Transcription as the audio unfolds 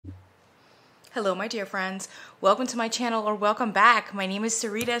Hello, my dear friends. Welcome to my channel, or welcome back. My name is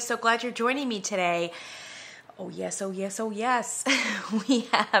Sarita. So glad you're joining me today. Oh yes, oh yes, oh yes. We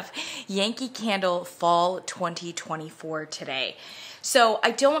have Yankee Candle Fall 2024 today. So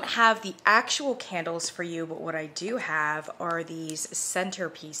I don't have the actual candles for you, but what I do have are these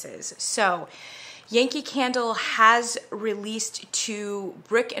centerpieces. So Yankee Candle has released to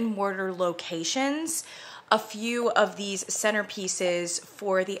brick and mortar locations a few of these centerpieces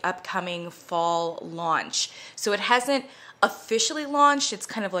for the upcoming fall launch. So it hasn't officially launched. It's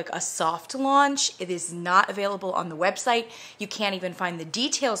kind of like a soft launch. It is not available on the website. You can't even find the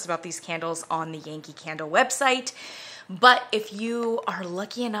details about these candles on the Yankee Candle website. But if you are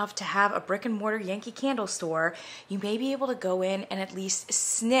lucky enough to have a brick and mortar Yankee Candle store, you may be able to go in and at least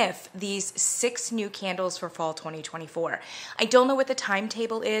sniff these 6 new candles for fall 2024. I don't know what the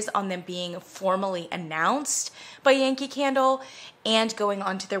timetable is on them being formally announced by Yankee Candle and going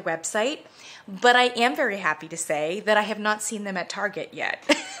onto their website, but I am very happy to say that I have not seen them at Target yet.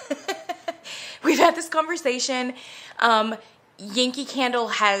 We've had this conversation. Yankee Candle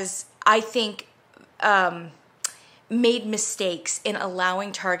has, I think, made mistakes in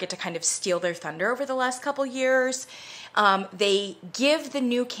allowing Target to kind of steal their thunder over the last couple years. They give the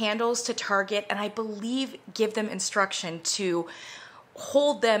new candles to Target and I believe give them instruction to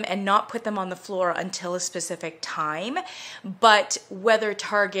hold them and not put them on the floor until a specific time. But whether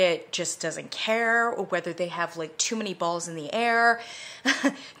Target just doesn't care or whether they have like too many balls in the air,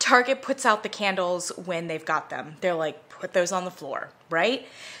 Target puts out the candles when they've got them. They're like, put those on the floor, right?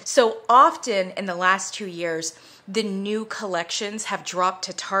 So often in the last 2 years, the new collections have dropped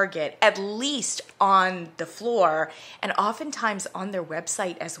to Target, at least on the floor, and oftentimes on their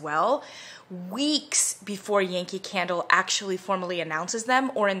website as well, weeks before Yankee Candle actually formally announces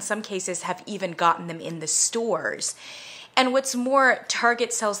them, or in some cases have even gotten them in the stores. And what's more,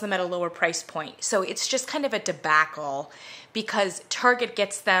 Target sells them at a lower price point. So it's just kind of a debacle because Target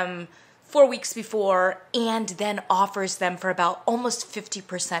gets them 4 weeks before and then offers them for about almost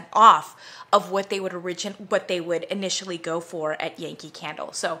 50% off of what they would initially go for at Yankee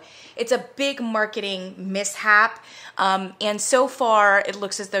Candle. So it's a big marketing mishap. And so far it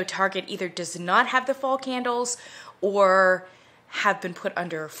looks as though Target either does not have the fall candles or have been put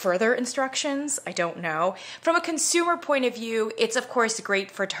under further instructions. I don't know. From a consumer point of view, it's of course great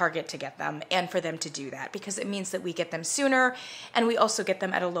for Target to get them and for them to do that because it means that we get them sooner and we also get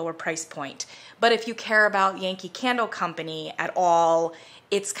them at a lower price point. But if you care about Yankee Candle Company at all,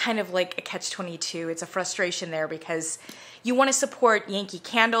 it's kind of like a catch-22. It's a frustration there because you want to support Yankee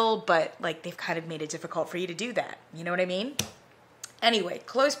Candle, but like they've kind of made it difficult for you to do that. You know what I mean? Anyway,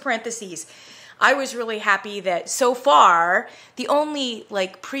 close parentheses. I was really happy that so far, the only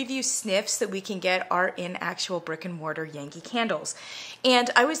like preview sniffs that we can get are in actual brick and mortar Yankee Candles. And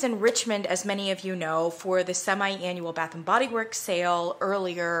I was in Richmond, as many of you know, for the semi-annual Bath & Body Works sale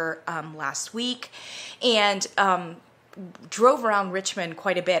earlier last week. And drove around Richmond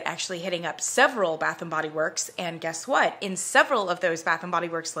quite a bit, actually hitting up several Bath & Body Works, and guess what? In several of those Bath & Body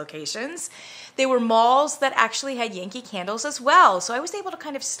Works locations, they were malls that actually had Yankee Candles as well. So I was able to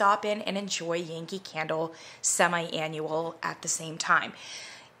kind of stop in and enjoy Yankee Candle semi-annual at the same time.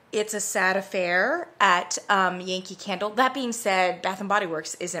 It's a sad affair at Yankee Candle. That being said, Bath & Body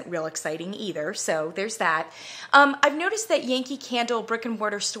Works isn't real exciting either, so there's that. I've noticed that Yankee Candle brick and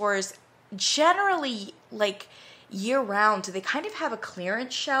mortar stores generally, like, year-round, they kind of have a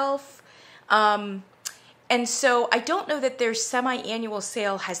clearance shelf. And so I don't know that their semi-annual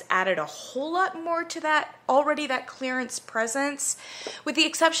sale has added a whole lot more to that clearance presence, with the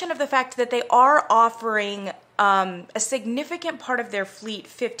exception of the fact that they are offering a significant part of their fleet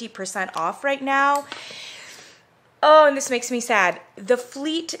 50% off right now. Oh, and this makes me sad. The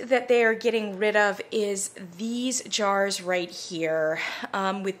fleet that they are getting rid of is these jars right here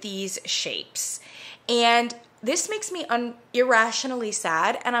with these shapes. And this makes me irrationally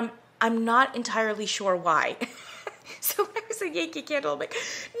sad, and I'm not entirely sure why. So when I was at Yankee Candle, I'm like,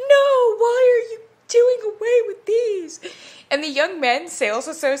 no, why are you doing away with these? And the young men sales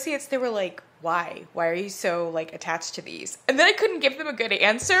associates, they were like, why? Why are you so like attached to these? And then I couldn't give them a good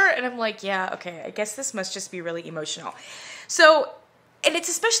answer, and I'm like, yeah, okay, I guess this must just be really emotional. So, and it's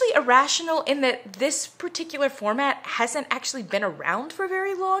especially irrational in that this particular format hasn't actually been around for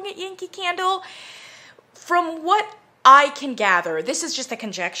very long at Yankee Candle. From what I can gather, this is just a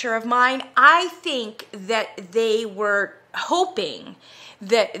conjecture of mine, I think that they were hoping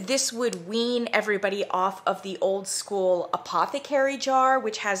that this would wean everybody off of the old school Apothecary jar,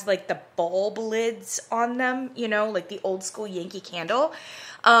 which has like the bulb lids on them, you know, like the old school Yankee Candle.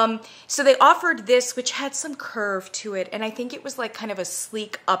 So they offered this, which had some curve to it, and I think it was like kind of a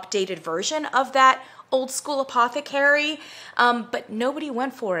sleek, updated version of that old school Apothecary, but nobody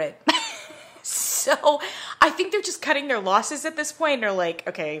went for it. So I think they're just cutting their losses at this point. They're like,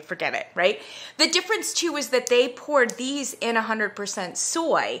 okay, forget it, right? The difference too is that they poured these in 100%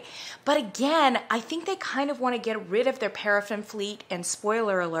 soy. But again, I think they kind of want to get rid of their paraffin fleet, and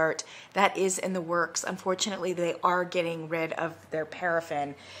spoiler alert, that is in the works. Unfortunately, they are getting rid of their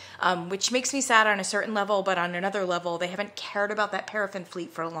paraffin, which makes me sad on a certain level, but on another level, they haven't cared about that paraffin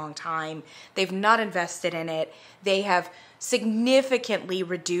fleet for a long time. They've not invested in it. They have significantly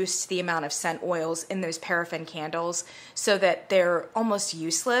reduced the amount of scent oils in those paraffin candles so that they're almost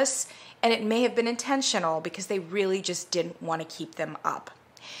useless, and it may have been intentional because they really just didn't want to keep them up.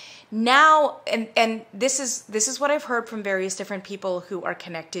 Now, and this is what I've heard from various different people who are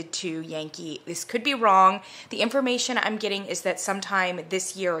connected to Yankee. This could be wrong. The information I'm getting is that sometime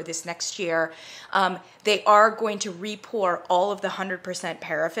this year or this next year, they are going to re-pour all of the 100%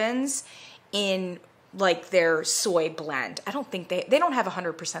 paraffins in like their soy blend. I don't think they don't have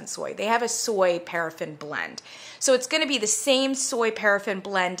 100% soy. They have a soy paraffin blend. So it's going to be the same soy paraffin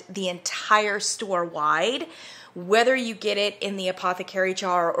blend the entire store wide, whether you get it in the Apothecary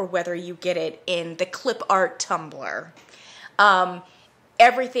jar or whether you get it in the clip art tumbler.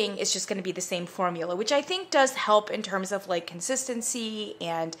 Everything is just going to be the same formula, which I think does help in terms of like consistency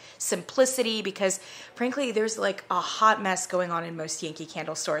and simplicity, because frankly, there's like a hot mess going on in most Yankee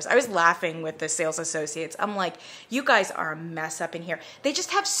Candle stores. I was laughing with the sales associates. I'm like, you guys are a mess up in here. They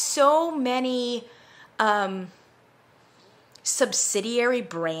just have so many subsidiary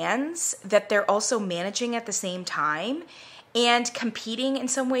brands that they're also managing at the same time and competing in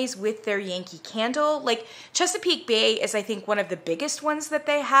some ways with their Yankee Candle. Like Chesapeake Bay is, I think, one of the biggest ones that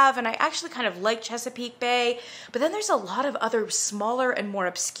they have, and I actually kind of like Chesapeake Bay, but then there's a lot of other smaller and more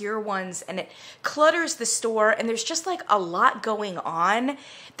obscure ones, and it clutters the store, and there's just like a lot going on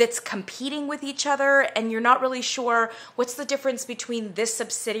that's competing with each other, and you're not really sure what's the difference between this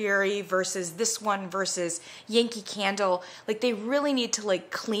subsidiary versus this one versus Yankee Candle. Like they really need to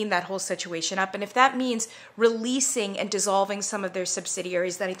like clean that whole situation up, and if that means releasing and dissolving some of their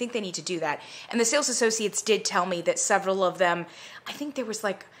subsidiaries, then I think they need to do that. And the sales associates did tell me that several of them, I think there was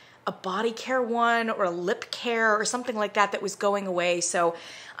like a body care one or a lip care or something like that that was going away. So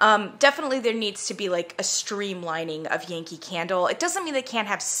definitely there needs to be like a streamlining of Yankee Candle. It doesn't mean they can't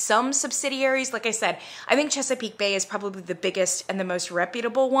have some subsidiaries. Like I said, I think Chesapeake Bay is probably the biggest and the most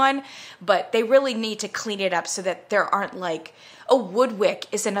reputable one, but they really need to clean it up so that there aren't like, oh, Woodwick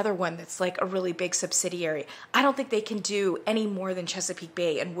is another one that's like a really big subsidiary. I don't think they can do any more than Chesapeake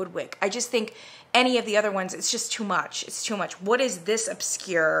Bay and Woodwick. I just think any of the other ones, it's just too much. It's too much. What is this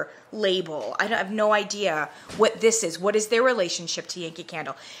obscure label? I have no idea what this is. What is their relationship to Yankee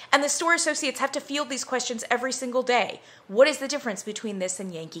Candle? And the store associates have to field these questions every single day. What is the difference between this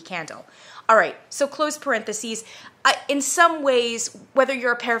and Yankee Candle? All right, so close parentheses. In some ways, whether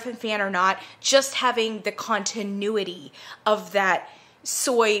you're a paraffin fan or not, just having the continuity of that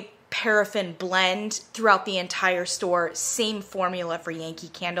soy paraffin blend throughout the entire store, same formula for Yankee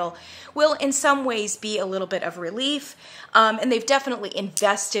Candle, will in some ways be a little bit of relief. And they've definitely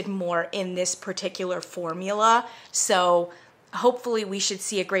invested more in this particular formula. So hopefully we should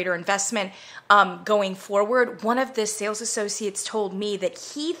see a greater investment going forward. One of the sales associates told me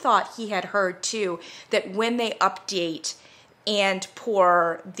that he thought he had heard too that when they update and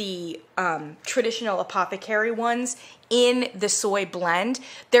pour the traditional Apothecary ones in the soy blend,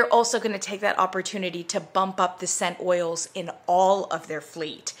 they're also going to take that opportunity to bump up the scent oils in all of their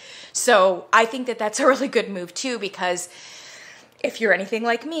fleet. So I think that that's a really good move too, because if you're anything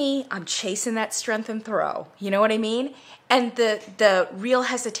like me, I'm chasing that strength and throw. You know what I mean? And the real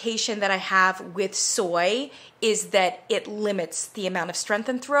hesitation that I have with soy is that it limits the amount of strength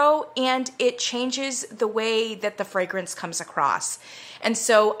and throw, and it changes the way that the fragrance comes across. And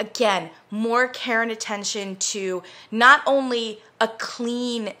so again, more care and attention to not only a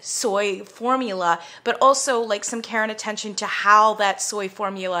clean soy formula, but also like some care and attention to how that soy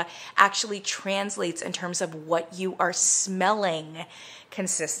formula actually translates in terms of what you are smelling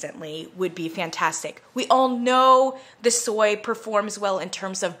consistently would be fantastic. We all know the soy performs well in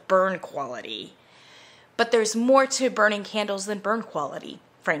terms of burn quality, but there's more to burning candles than burn quality,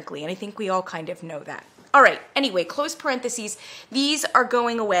 frankly, and I think we all kind of know that. All right, anyway, close parentheses. These are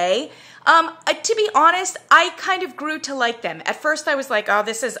going away. To be honest, I kind of grew to like them. At first I was like, oh,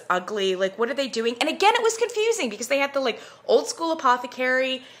 this is ugly. Like, what are they doing? And again, it was confusing because they had the like old school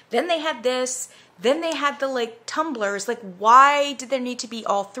apothecary, then they had this, then they had the like tumblers. Like, why did there need to be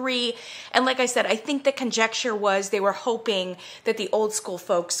all three? And like I said, I think the conjecture was they were hoping that the old school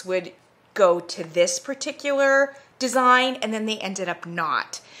folks would go to this particular design, and then they ended up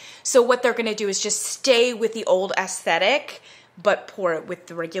not. So what they're gonna do is just stay with the old aesthetic, but pour it with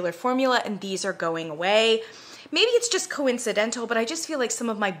the regular formula, and these are going away. Maybe it's just coincidental, but I just feel like some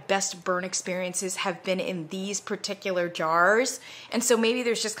of my best burn experiences have been in these particular jars. And so maybe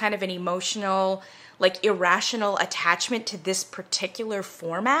there's just kind of an emotional, like irrational attachment to this particular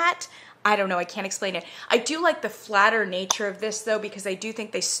format. I don't know, I can't explain it. I do like the flatter nature of this though, because I do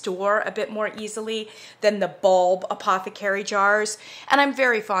think they store a bit more easily than the bulb apothecary jars. And I'm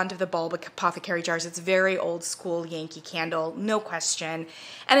very fond of the bulb apothecary jars. It's very old school Yankee Candle, no question.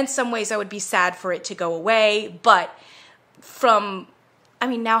 And in some ways I would be sad for it to go away, but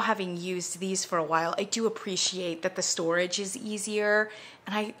now having used these for a while, I do appreciate that the storage is easier.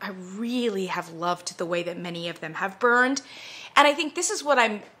 And I really have loved the way that many of them have burned. And I think this is what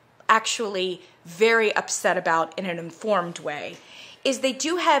I'm actually very upset about in an informed way, is they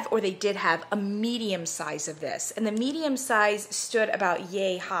do have, or they did have, a medium size of this. And the medium size stood about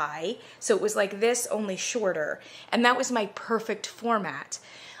yay high. So it was like this, only shorter. And that was my perfect format.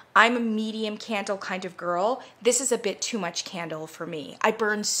 I'm a medium candle kind of girl. This is a bit too much candle for me. I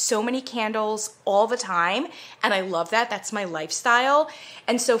burn so many candles all the time, and I love that. That's my lifestyle.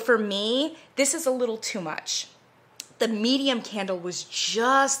 And so for me, this is a little too much. The medium candle was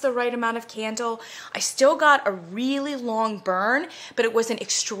just the right amount of candle. I still got a really long burn, but it wasn't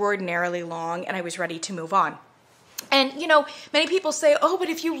extraordinarily long, and I was ready to move on. And, you know, many people say, oh, but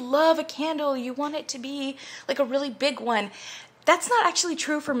if you love a candle, you want it to be like a really big one. That's not actually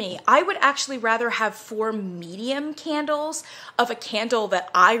true for me. I would actually rather have 4 medium candles of a candle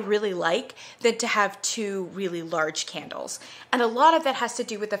that I really like than to have 2 really large candles. And a lot of that has to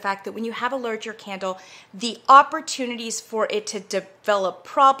do with the fact that when you have a larger candle, the opportunities for it to develop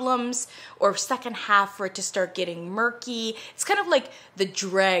problems, or second half for it to start getting murky, it's kind of like the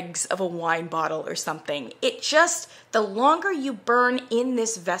dregs of a wine bottle or something. It just, the longer you burn in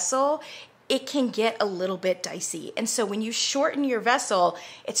this vessel, it can get a little bit dicey. And so when you shorten your vessel,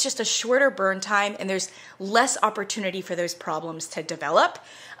 it's just a shorter burn time, and there's less opportunity for those problems to develop.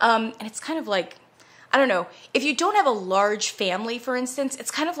 And it's kind of like, I don't know, if you don't have a large family, for instance, it's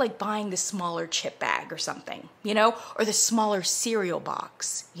kind of like buying the smaller chip bag or something, you know, or the smaller cereal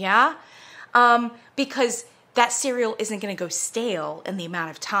box, yeah? Because that cereal isn't gonna go stale in the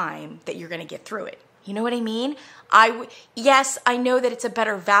amount of time that you're gonna get through it. You know what I mean? Yes, I know that it's a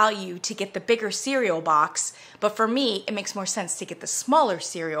better value to get the bigger cereal box, but for me, it makes more sense to get the smaller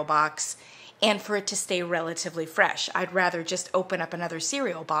cereal box and for it to stay relatively fresh. I'd rather just open up another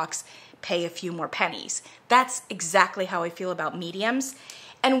cereal box, pay a few more pennies. That's exactly how I feel about mediums.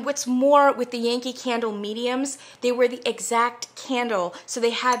 And what's more, with the Yankee Candle mediums, they were the exact candle. So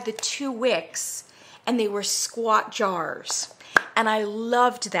they had the 2 wicks, and they were squat jars. And I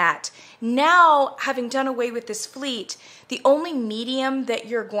loved that. Now, having done away with this fleet, the only medium that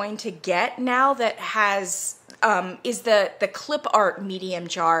you're going to get now that has is the clip art medium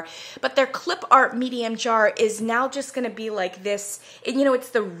jar. But their clip art medium jar is now just going to be like this. You know, it's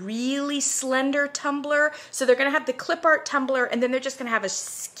the really slender tumbler. So they're going to have the clip art tumbler, and then they're just going to have a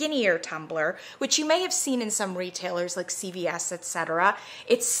skinnier tumbler, which you may have seen in some retailers like CVS, etc.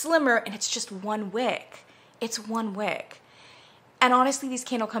 It's slimmer, and it's just 1 wick. It's 1 wick. And honestly, these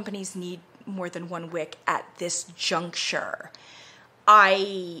candle companies need more than 1 wick at this juncture.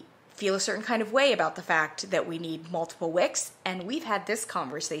 I feel a certain kind of way about the fact that we need multiple wicks, and we've had this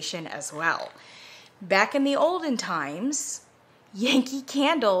conversation as well. Back in the olden times, Yankee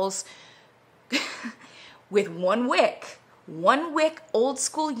candles with 1 wick, 1 wick old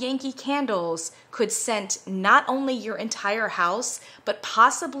school Yankee candles could scent not only your entire house, but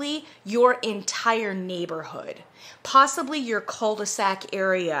possibly your entire neighborhood, possibly your cul-de-sac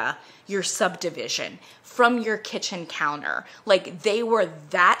area, your subdivision, from your kitchen counter. Like, they were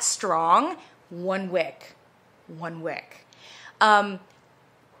that strong. 1 wick, 1 wick.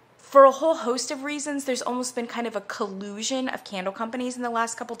 For a whole host of reasons, there's almost been kind of a collusion of candle companies in the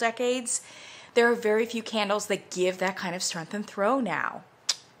last couple decades. There are very few candles that give that kind of strength and throw now.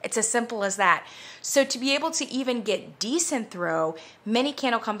 It's as simple as that. So to be able to even get decent throw, many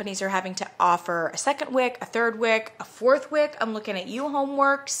candle companies are having to offer a 2nd wick, a 3rd wick, a 4th wick. I'm looking at you,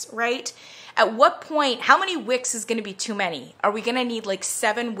 Homeworks, right? At what point, how many wicks is going to be too many? Are we going to need like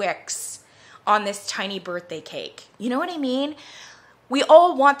 7 wicks on this tiny birthday cake. You know what I mean? We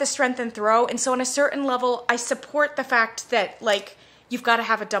all want the strength and throw, and so on a certain level, I support the fact that, like, you've got to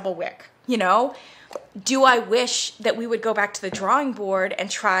have a double wick, you know? Do I wish that we would go back to the drawing board and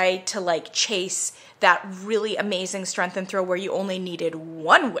try to, like, chase that really amazing strength and throw where you only needed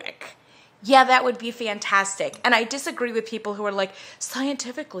one wick? Yeah, that would be fantastic. And I disagree with people who are like,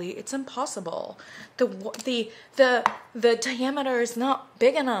 scientifically, it's impossible. The diameter is not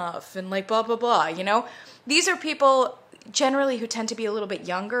big enough, and like blah, blah, blah, you know? These are people generally who tend to be a little bit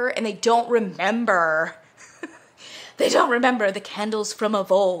younger, and they don't remember. They don't remember the candles from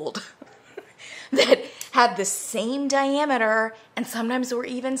of old that had the same diameter and sometimes were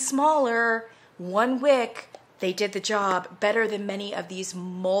even smaller. One wick, they did the job better than many of these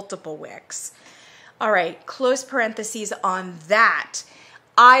multiple wicks. All right, close parentheses on that.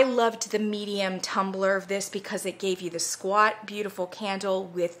 I loved the medium tumbler of this because it gave you the squat, beautiful candle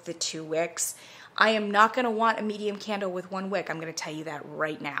with the 2 wicks. I am not going to want a medium candle with 1 wick. I'm going to tell you that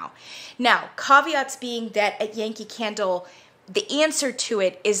right now. Now, caveats being that at Yankee Candle, the answer to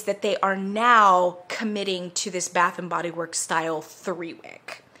it is that they are now committing to this Bath & Body Works style 3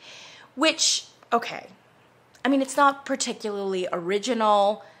 wick, which, okay, I mean, it's not particularly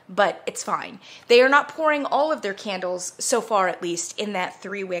original, but it's fine. They are not pouring all of their candles, so far at least, in that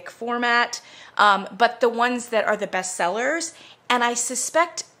 3 wick format, but the ones that are the best sellers, and I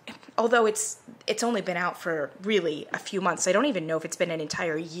suspect, although it's only been out for really a few months, I don't even know if it's been an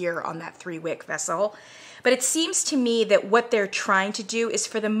entire year on that 3 wick vessel, but it seems to me that what they're trying to do is,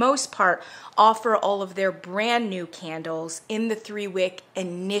 for the most part, offer all of their brand new candles in the 3 wick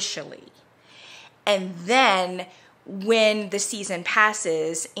initially. And then when the season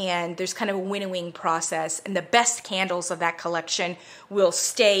passes and there's kind of a winnowing process and the best candles of that collection will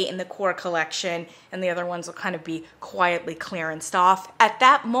stay in the core collection and the other ones will kind of be quietly clearanced off, at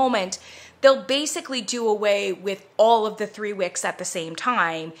that moment, they'll basically do away with all of the 3 wicks at the same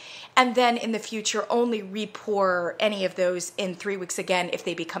time, and then in the future only re-pour any of those in 3 wicks again if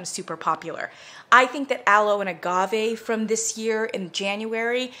they become super popular. I think that Aloe and Agave from this year in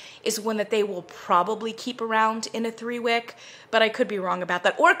January is one that they will probably keep around in a 3 wick, but I could be wrong about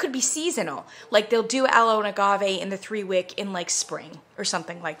that. Or it could be seasonal. Like they'll do Aloe and Agave in the 3 wick in like spring or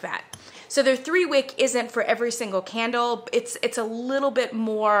something like that. So their 3 wick isn't for every single candle. It's a little bit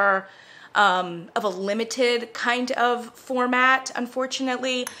more of a limited kind of format,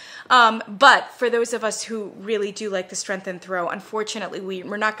 unfortunately. But for those of us who really do like the strength and throw, unfortunately,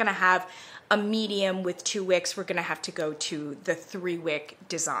 we're not going to have a medium with 2 wicks. We're going to have to go to the 3 wick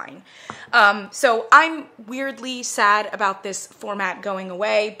design. So I'm weirdly sad about this format going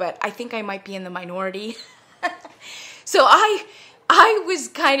away, but I think I might be in the minority. So I was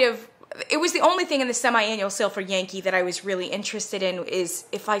kind of, it was the only thing in the semi-annual sale for Yankee that I was really interested in, is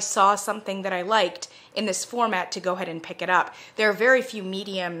if I saw something that I liked in this format, to go ahead and pick it up. There are very few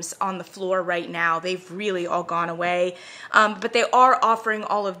mediums on the floor right now. They've really all gone away. But they are offering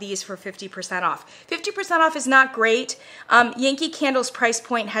all of these for 50% off. 50% off is not great. Yankee Candle's price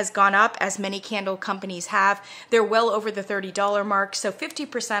point has gone up, as many candle companies have. They're well over the $30 mark, so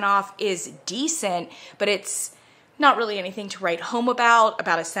 50% off is decent, but it's not really anything to write home about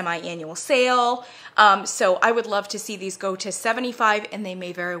a semi-annual sale. So I would love to see these go to $75, and they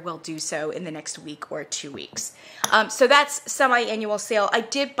may very well do so in the next week or 2 weeks. So that's semi-annual sale. I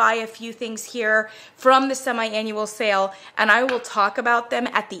did buy a few things here from the semi-annual sale, and I will talk about them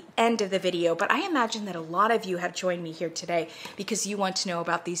at the end of the video. But I imagine that a lot of you have joined me here today because you want to know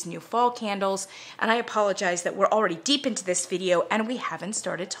about these new fall candles, and I apologize that we're already deep into this video and we haven't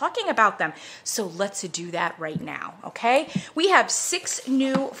started talking about them. So let's do that right now. Okay, we have 6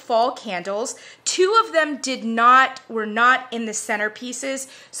 new fall candles. 2 of them were not in the centerpieces,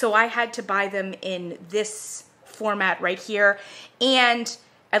 so I had to buy them in this format right here. And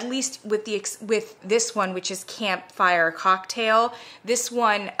at least with this one, which is Campfire Cocktail, this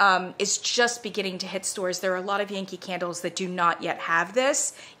one is just beginning to hit stores. There are a lot of Yankee candles that do not yet have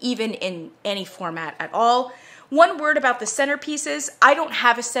this, even in any format at all. One word about the centerpieces. I don't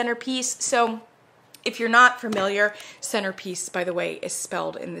have a centerpiece, so if you're not familiar, centerpiece, by the way, is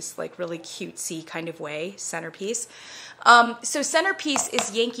spelled in this like really cutesy kind of way, centerpiece. So centerpiece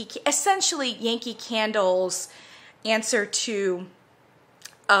is essentially Yankee Candle's answer to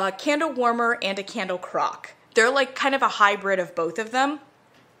a candle warmer and a candle crock. They're like kind of a hybrid of both of them.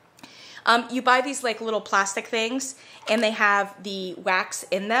 You buy these like little plastic things, and they have the wax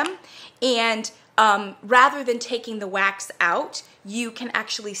in them, and rather than taking the wax out, you can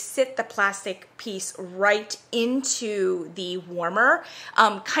actually sit the plastic piece right into the warmer,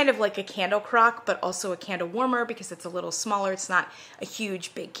 kind of like a candle crock, but also a candle warmer because it's a little smaller. It's not a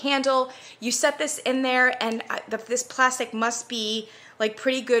huge, big candle. You set this in there, and this plastic must be like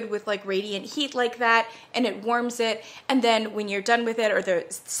pretty good with like radiant heat like that, and it warms it. And then when you're done with it or the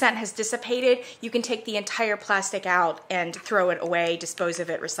scent has dissipated, you can take the entire plastic out and throw it away, dispose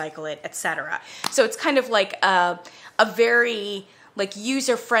of it, recycle it, etc. So it's kind of like a very like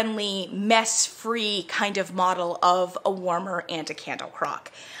user-friendly, mess-free kind of model of a warmer and a candle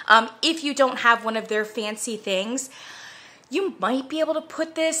crock. If you don't have one of their fancy things, you might be able to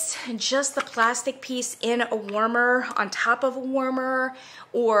put this, just the plastic piece, in a warmer, on top of a warmer,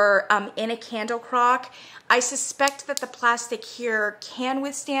 or in a candle crock. I suspect that the plastic here can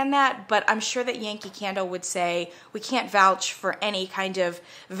withstand that, but I'm sure that Yankee Candle would say we can't vouch for any kind of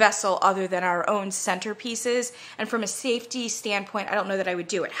vessel other than our own centerpieces. And from a safety standpoint, I don't know that I would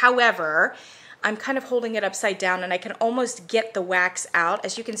do it. However, I'm kind of holding it upside down and I can almost get the wax out.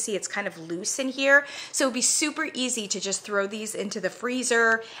 As you can see, it's kind of loose in here. So it'd be super easy to just throw these into the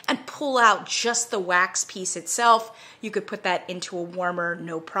freezer and pull out just the wax piece itself. You could put that into a warmer,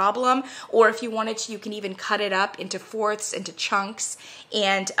 no problem. Or if you wanted to, you can even cut it up into fourths, into chunks,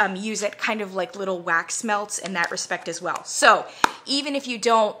 and use it kind of like little wax melts in that respect as well. So even if you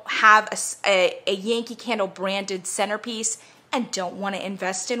don't have a Yankee Candle branded centerpiece, and don't want to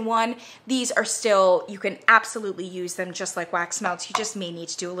invest in one, these are still, you can absolutely use them just like wax melts. You just may need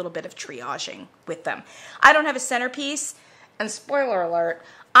to do a little bit of triaging with them. I don't have a centerpiece, and spoiler alert,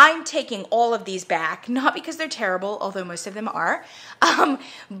 I'm taking all of these back, not because they're terrible, although most of them are,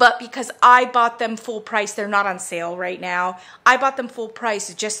 but because I bought them full price. They're not on sale right now. I bought them full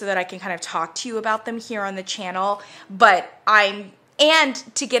price just so that I can kind of talk to you about them here on the channel,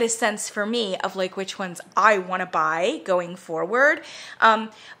 and to get a sense for me of like which ones I want to buy going forward.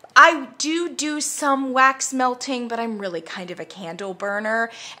 I do some wax melting, but I'm really kind of a candle burner.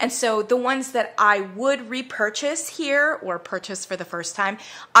 And so the ones that I would repurchase here or purchase for the first time,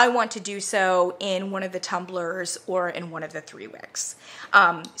 I want to do so in one of the tumblers or in one of the 3 wicks.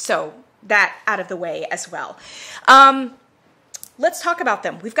 So that out of the way as well. Let's talk about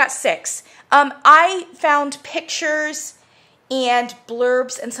them. We've got 6. I found pictures and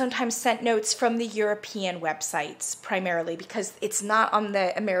blurbs and sometimes scent notes from the European websites primarily because it's not on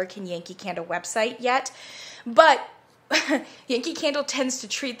the American Yankee Candle website yet. But Yankee Candle tends to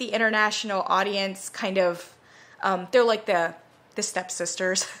treat the international audience kind of, they're like the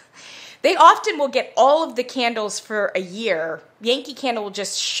stepsisters. They often will get all of the candles for a year. Yankee Candle will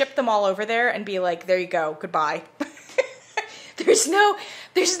just ship them all over there and be like, there you go, goodbye. There's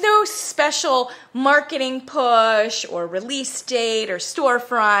no special marketing push or release date or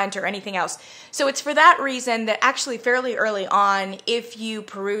storefront or anything else. So it's for that reason that actually fairly early on, if you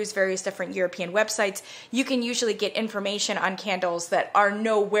peruse various different European websites, you can usually get information on candles that are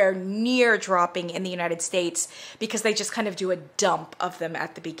nowhere near dropping in the United States because they just kind of do a dump of them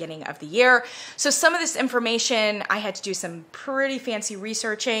at the beginning of the year. So some of this information, I had to do some pretty fancy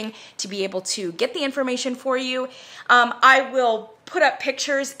researching to be able to get the information for you. I will put up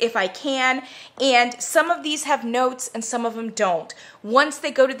pictures if I can, and some of these have notes and some of them don't. Once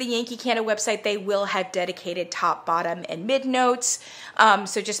they go to the Yankee Candle website, they will have dedicated top, bottom, and mid notes,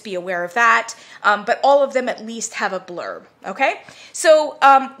 so just be aware of that. But all of them at least have a blurb, okay? So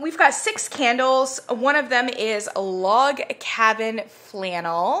we've got 6 candles. One of them is a Log Cabin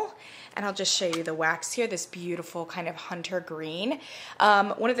Flannel. And I'll just show you the wax here, this beautiful kind of hunter green.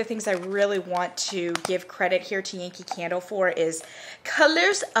 One of the things I really want to give credit here to Yankee Candle for is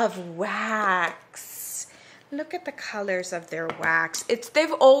colors of wax. Look at the colors of their wax.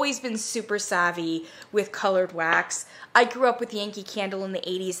 They've always been super savvy with colored wax. I grew up with Yankee Candle in the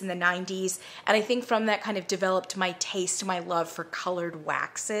 80s and the 90s, and I think from that kind of developed my taste, my love for colored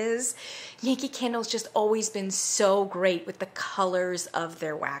waxes. Yankee Candle's just always been so great with the colors of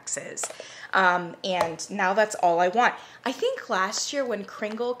their waxes. And now that's all I want. I think last year when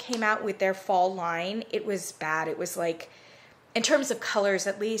Kringle came out with their fall line, it was bad. It was like, in terms of colors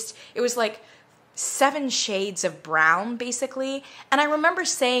at least, it was like 7 shades of brown, basically. And I remember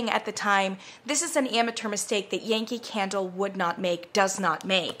saying at the time, this is an amateur mistake that Yankee Candle would not make, does not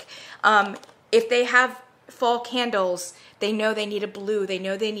make. If they have fall candles, they know they need a blue, they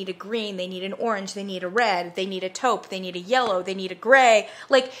know they need a green, they need an orange, they need a red, they need a taupe, they need a yellow, they need a gray.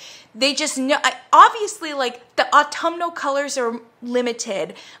 Like, they just know. Obviously, like, the autumnal colors are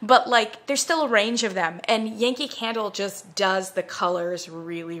limited, but like, there's still a range of them. And Yankee Candle just does the colors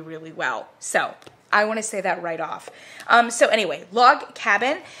really, really well. So I want to say that right off. So anyway, Log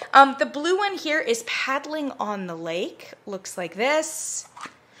Cabin. The blue one here is Paddling on the Lake. Looks like this.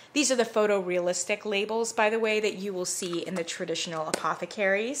 These are the photorealistic labels, by the way, that you will see in the traditional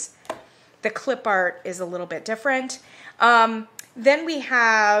Apothecaries. The clip art is a little bit different. Then we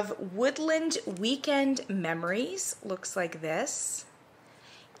have Woodland Weekend Memories. Looks like this.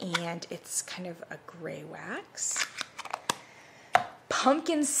 And it's kind of a gray wax.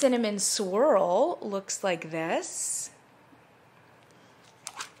 Pumpkin Cinnamon Swirl looks like this.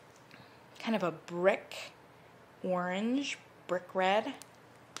 Kind of a brick orange, brick red.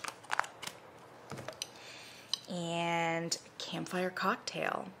 And Campfire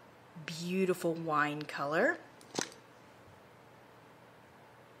Cocktail. Beautiful wine color.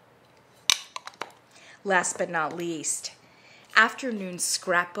 Last but not least, Afternoon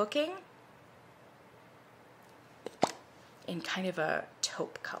Scrapbooking in kind of a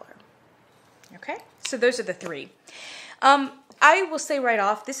taupe color. Okay, so those are the three. I will say right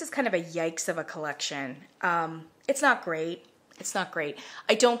off, this is kind of a yikes of a collection. It's not great. It's not great.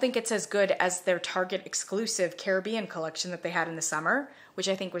 I don't think it's as good as their Target exclusive Caribbean collection that they had in the summer, which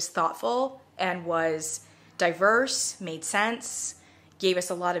I think was thoughtful and was diverse, made sense, gave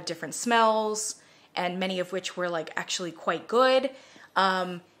us a lot of different smells, and many of which were like actually quite good.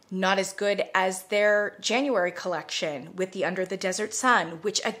 Not as good as their January collection with the Under the Desert Sun,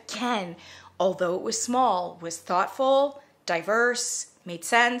 which again, although it was small, was thoughtful, diverse, made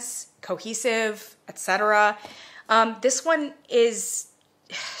sense, cohesive, etc. This one just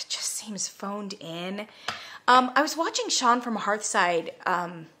seems phoned in. I was watching Sean from Hearthside,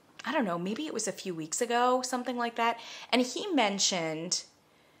 I don't know, maybe it was a few weeks ago, something like that, and he mentioned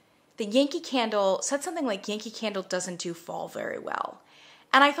the Yankee Candle, said something like Yankee Candle doesn't do fall very well.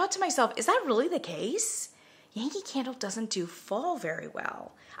 And I thought to myself, is that really the case? Yankee Candle doesn't do fall very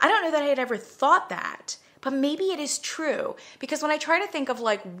well. I don't know that I had ever thought that, but maybe it is true. Because when I try to think of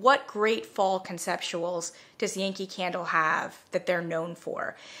like what great fall conceptuals does Yankee Candle have that they're known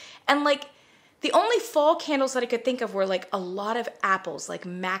for? And like the only fall candles that I could think of were like a lot of apples, like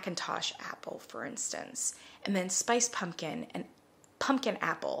Macintosh apple, for instance, and then spiced pumpkin and pumpkin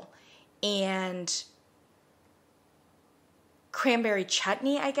apple and cranberry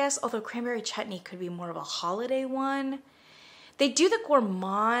chutney, I guess, although cranberry chutney could be more of a holiday one. They do the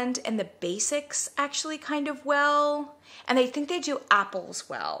gourmand and the basics actually kind of well, and I think they do apples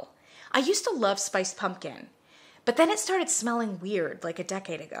well. I used to love spiced pumpkin, but then it started smelling weird like a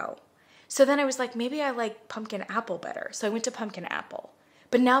decade ago. So then I was like, maybe I like pumpkin apple better. So I went to pumpkin apple.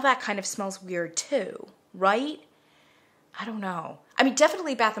 But now that kind of smells weird too, right? I don't know. I mean,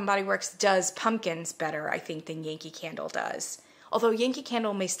 definitely Bath & Body Works does pumpkins better, I think, than Yankee Candle does. Although Yankee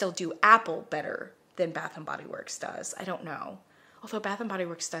Candle may still do apple better than Bath & Body Works does. I don't know. Although Bath & Body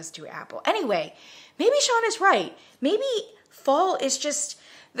Works does do apple. Anyway, maybe Sean is right. Maybe fall is just,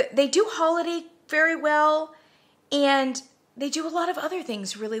 they do holiday very well, and they do a lot of other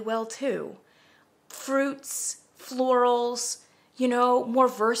things really well too. Fruits, florals, you know, more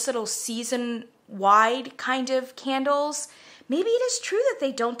versatile season-wide kind of candles. Maybe it is true that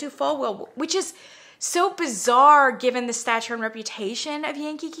they don't do fall well, which is so bizarre given the stature and reputation of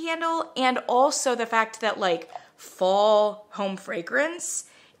Yankee Candle, and also the fact that like fall home fragrance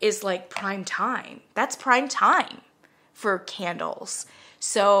is like prime time. That's prime time for candles.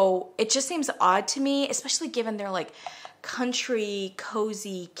 So it just seems odd to me, especially given their like country,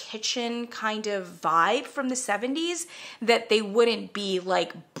 cozy kitchen kind of vibe from the 70s, that they wouldn't be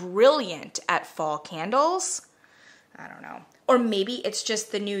like brilliant at fall candles. I don't know. Or maybe it's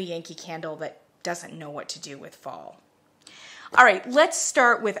just the new Yankee Candle that doesn't know what to do with fall. All right, let's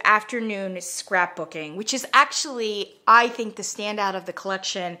start with Afternoon Scrapbooking, which is actually, I think, the standout of the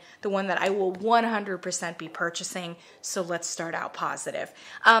collection, the one that I will 100% be purchasing. So let's start out positive.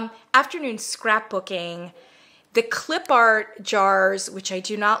 Afternoon Scrapbooking, the clip art jars, which I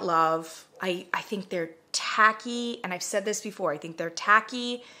do not love. I think they're tacky, and I've said this before. I think they're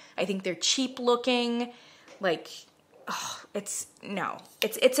tacky. I think they're cheap looking. Like, oh, it's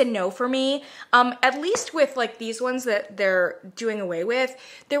a no for me. At least with like these ones that they're doing away with,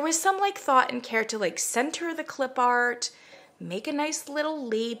 there was some like thought and care to like center the clip art, make a nice little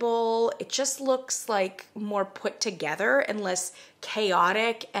label. It just looks like more put together and less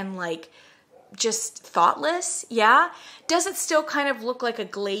chaotic and like just thoughtless. Yeah. Does it still kind of look like a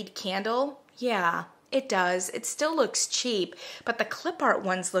Glade candle? Yeah, it does. It still looks cheap, but the clip art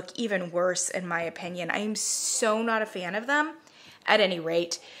ones look even worse in my opinion. I am so not a fan of them. At any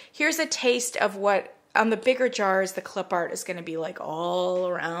rate, here's a taste of what on the bigger jars the clip art is going to be like all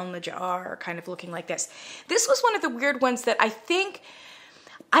around the jar, kind of looking like this. This was one of the weird ones that I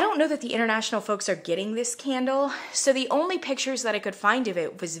don't know that the international folks are getting this candle. So the only pictures that I could find of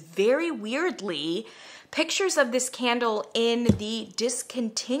it was very weirdly pictures of this candle in the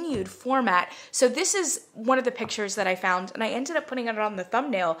discontinued format. So this is one of the pictures that I found, and I ended up putting it on the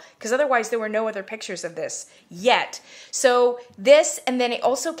thumbnail because otherwise there were no other pictures of this yet. So this, and then it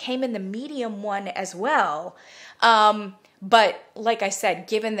also came in the medium one as well. But like I said,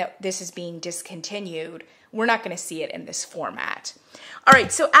 given that this is being discontinued, we're not going to see it in this format. All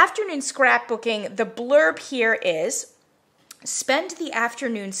right, so afternoon scrapbooking, the blurb here is, spend the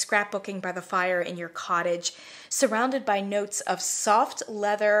afternoon scrapbooking by the fire in your cottage, surrounded by notes of soft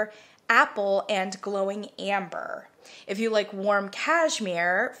leather, apple, and glowing amber. If you like warm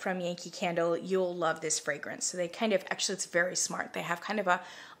cashmere from Yankee Candle, you'll love this fragrance. So they kind of, actually it's very smart. They have kind of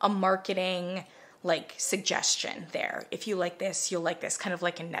a marketing like suggestion there. If you like this, you'll like this, kind of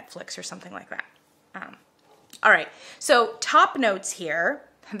like in Netflix or something like that. All right, so top notes here,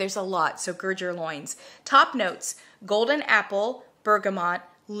 there's a lot, so gird your loins. Top notes, golden apple, bergamot,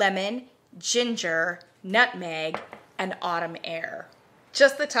 lemon, ginger, nutmeg, and autumn air.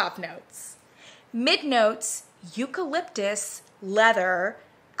 Just the top notes. Mid notes, eucalyptus, leather,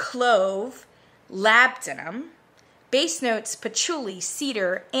 clove, labdanum. Base notes, patchouli,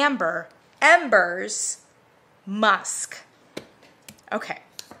 cedar, amber, embers, musk. Okay,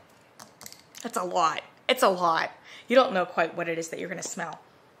 that's a lot. It's a lot. You don't know quite what it is that you're going to smell.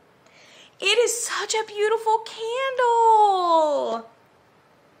 It is such a beautiful candle.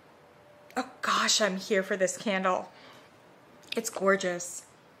 Oh gosh, I'm here for this candle. It's gorgeous.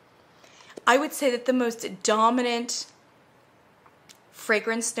 I would say that the most dominant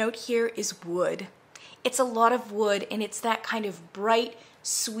fragrance note here is wood. It's a lot of wood, and it's that kind of bright,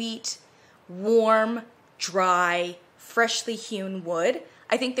 sweet, warm, dry, freshly hewn wood.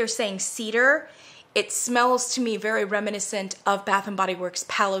 I think they're saying cedar. It smells to me very reminiscent of Bath & Body Works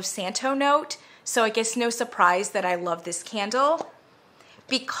Palo Santo note, so I guess no surprise that I love this candle.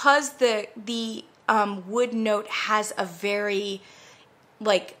 Because the wood note has a very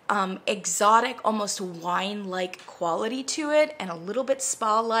exotic, almost wine-like quality to it, and a little bit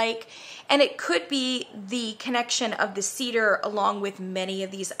spa-like, and it could be the connection of the cedar along with many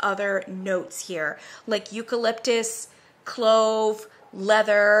of these other notes here, like eucalyptus, clove,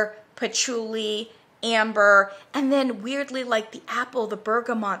 leather, patchouli, amber, and then weirdly like the apple, the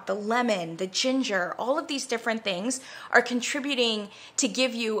bergamot, the lemon, the ginger, all of these different things are contributing to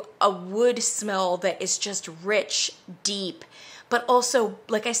give you a wood smell that is just rich, deep, but also,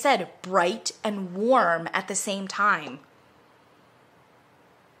 like I said, bright and warm at the same time.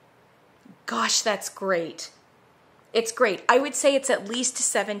 Gosh, that's great. It's great. I would say it's at least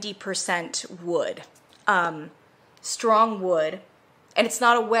 70% wood, strong wood. And it's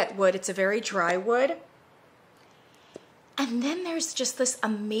not a wet wood, it's a very dry wood. And then there's just this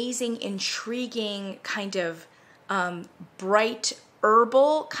amazing, intriguing kind of bright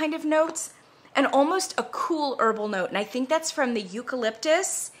herbal kind of notes, and almost a cool herbal note. And I think that's from the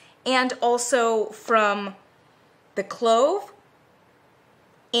eucalyptus and also from the clove,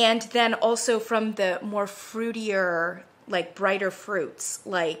 and then also from the more fruitier, like brighter fruits,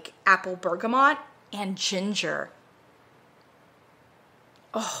 like apple, bergamot, and ginger.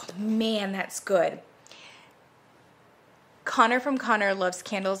 Oh man, that's good. Connor from Connor Loves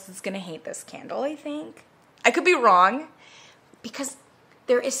Candles is going to hate this candle, I think. I could be wrong, because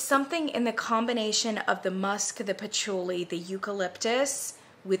there is something in the combination of the musk, the patchouli, the eucalyptus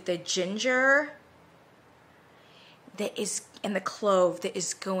with the ginger that is, and the clove that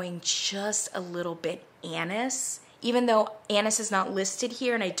is going just a little bit anise, even though anise is not listed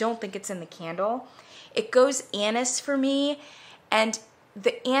here and I don't think it's in the candle. It goes anise for me, and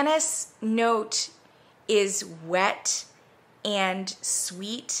the anise note is wet and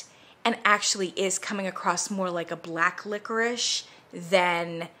sweet, and actually is coming across more like a black licorice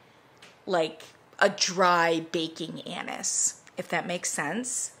than like a dry baking anise, if that makes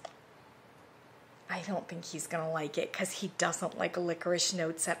sense. I don't think he's gonna like it because he doesn't like licorice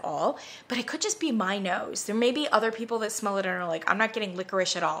notes at all, but it could just be my nose. There may be other people that smell it and are like, I'm not getting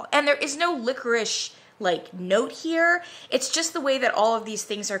licorice at all. And there is no licorice like note here. It's just the way that all of these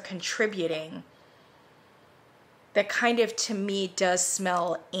things are contributing that kind of, to me, does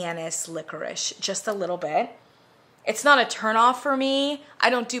smell anise licorice just a little bit. It's not a turnoff for me. I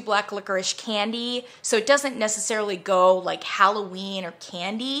don't do black licorice candy, so it doesn't necessarily go like Halloween or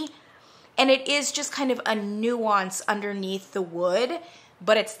candy. And it is just kind of a nuance underneath the wood,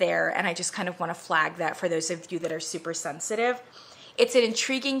 but it's there, and I just kind of want to flag that for those of you that are super sensitive. It's an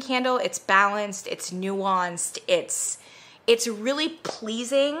intriguing candle. It's balanced. It's nuanced. It's really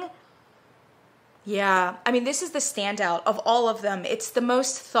pleasing. Yeah, I mean, this is the standout of all of them. It's the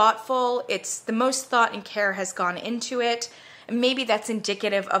most thoughtful. It's the most thought and care has gone into it. Maybe that's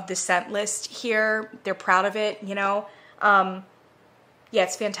indicative of the scent list here. They're proud of it, you know. Yeah,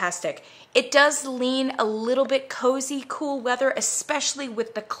 it's fantastic. It does lean a little bit cozy, cool weather, especially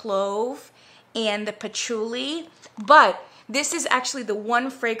with the clove and the patchouli. But this is actually the one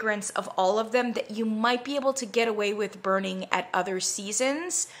fragrance of all of them that you might be able to get away with burning at other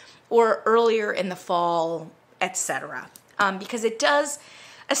seasons or earlier in the fall, etc. Because it does,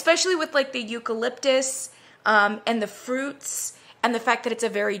 especially with like the eucalyptus and the fruits and the fact that it's a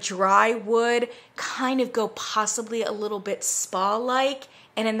very dry wood, kind of go possibly a little bit spa-like,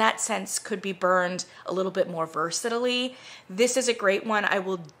 and in that sense could be burned a little bit more versatilely. This is a great one. I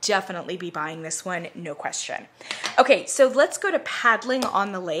will definitely be buying this one, no question. Okay, so let's go to Paddling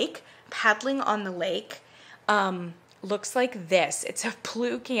on the Lake. Paddling on the Lake looks like this. It's a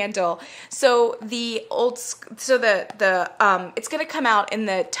blue candle. So it's gonna come out in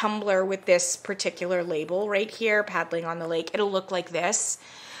the tumbler with this particular label right here, Paddling on the Lake. It'll look like this.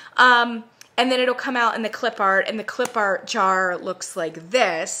 And then it'll come out in the clip art, and the clip art jar looks like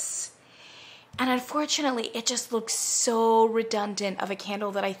this. And unfortunately, it just looks so redundant of a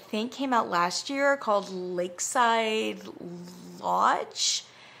candle that I think came out last year called Lakeside Lodge.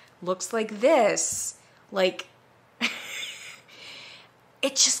 Looks like this. Like,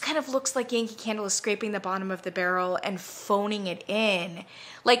 it just kind of looks like Yankee Candle is scraping the bottom of the barrel and phoning it in.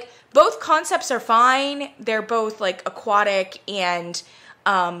 Like, both concepts are fine. They're both like aquatic and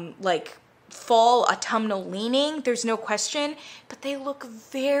like fall autumnal leaning, there's no question, but they look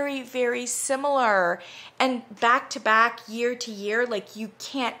very, very similar. And back to back, year to year, like you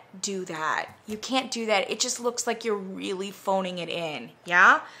can't do that. You can't do that. It just looks like you're really phoning it in,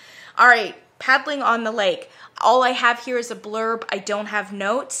 yeah? All right, Paddling on the Lake. All I have here is a blurb. I don't have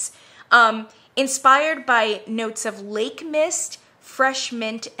notes. Inspired by notes of lake mist, fresh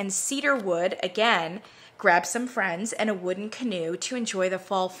mint, and cedar wood, again, grab some friends and a wooden canoe to enjoy the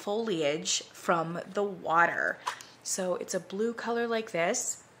fall foliage from the water. So it's a blue color like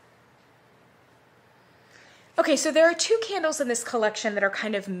this. Okay, so there are two candles in this collection that are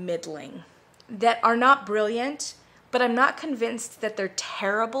kind of middling, that are not brilliant, but I'm not convinced that they're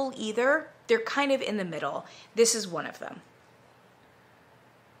terrible either. They're kind of in the middle. This is one of them.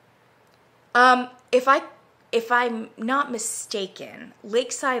 If I'm not mistaken,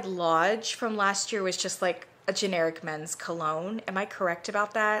 Lakeside Lodge from last year was just like a generic men's cologne. Am I correct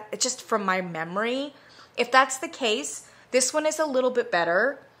about that? It's just from my memory. If that's the case, this one is a little bit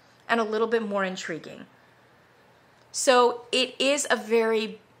better and a little bit more intriguing. So it's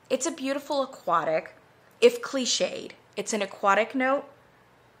a beautiful aquatic, if cliched. It's an aquatic note,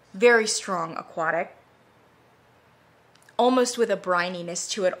 very strong aquatic, almost with a brininess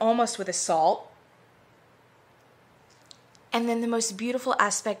to it, almost with a salt. And then the most beautiful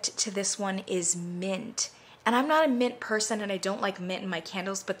aspect to this one is mint. And I'm not a mint person and I don't like mint in my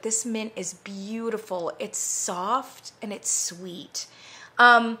candles, but this mint is beautiful. It's soft and it's sweet.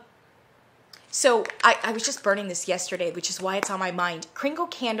 So I was just burning this yesterday, which is why it's on my mind. Kringle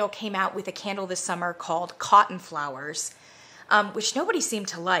Candle came out with a candle this summer called Cotton Flowers, which nobody seemed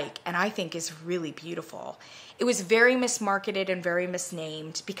to like, and I think is really beautiful. It was very mismarketed and very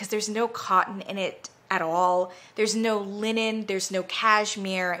misnamed because there's no cotton in it at all. There's no linen, there's no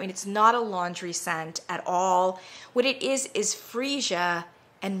cashmere. I mean, it's not a laundry scent at all. What it is freesia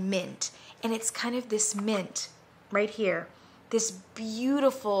and mint. And it's kind of this mint right here. This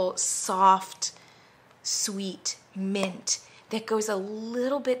beautiful, soft, sweet mint that goes a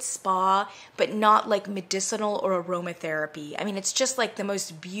little bit spa, but not like medicinal or aromatherapy. I mean, it's just like the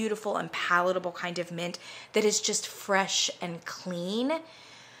most beautiful and palatable kind of mint that is just fresh and clean.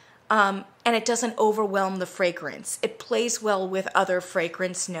 And it doesn't overwhelm the fragrance. It plays well with other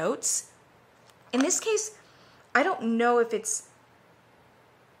fragrance notes. In this case, I don't know if it's...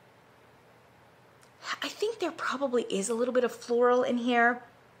 I think there probably is a little bit of floral in here.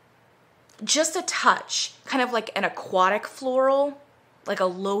 Just a touch, kind of like an aquatic floral, like a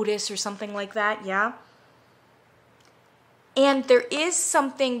lotus or something like that, yeah? And there is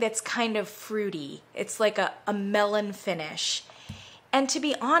something that's kind of fruity. It's like a melon finish. And to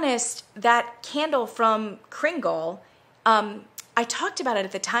be honest, that candle from Kringle, I talked about it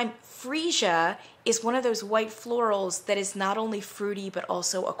at the time. Freesia is one of those white florals that is not only fruity, but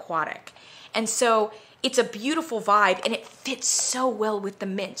also aquatic. And so it's a beautiful vibe and it fits so well with the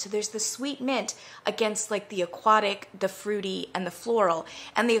mint. So there's the sweet mint against like the aquatic, the fruity, and the floral.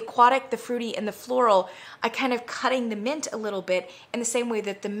 And the aquatic, the fruity, and the floral are kind of cutting the mint a little bit in the same way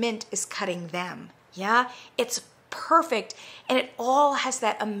that the mint is cutting them. Yeah? It's perfect, and it all has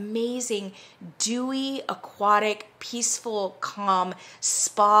that amazing dewy, aquatic, peaceful, calm,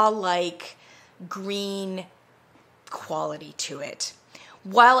 spa-like green quality to it,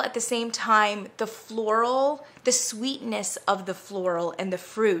 while at the same time the floral, the sweetness of the floral and the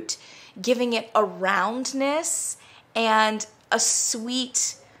fruit, giving it a roundness and a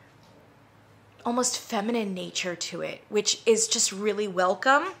sweet, almost feminine nature to it, which is just really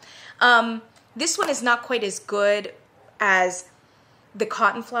welcome. This one is not quite as good as the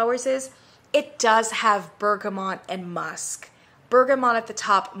Cotton Flowers is. It does have bergamot and musk. Bergamot at the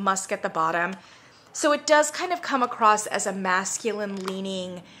top, musk at the bottom. So it does kind of come across as a masculine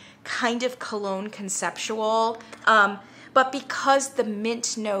leaning kind of cologne conceptual. But because the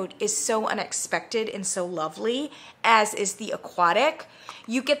mint note is so unexpected and so lovely, as is the aquatic,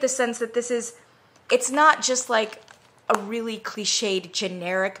 you get the sense that it's not just like a really cliched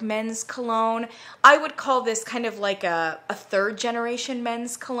generic men's cologne. I would call this kind of like a third generation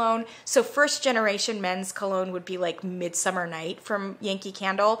men's cologne. So first generation men's cologne would be like Midsummer Night from Yankee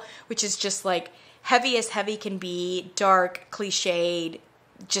Candle, which is just like heavy as heavy can be, dark, cliched,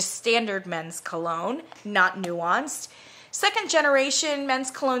 just standard men's cologne, not nuanced. Second generation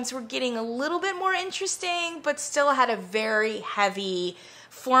men's colognes were getting a little bit more interesting, but still had a very heavy,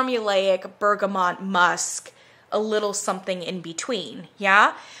 formulaic bergamot musk, a little something in between.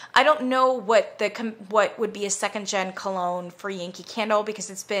 Yeah, I don't know what would be a second gen cologne for Yankee Candle, because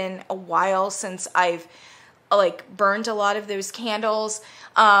it's been a while since I've like burned a lot of those candles.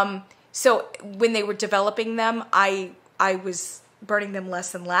 So when they were developing them, I was burning them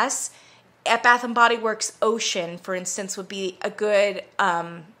less and less. At Bath & Body Works, Ocean, for instance, would be a good,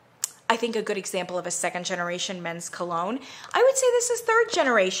 I think a good example of a second generation men's cologne. I would say this is third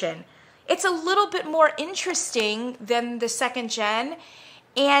generation. It's a little bit more interesting than the second gen,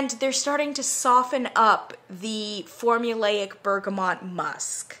 and they're starting to soften up the formulaic bergamot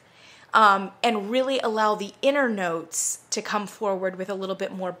musk, and really allow the inner notes to come forward with a little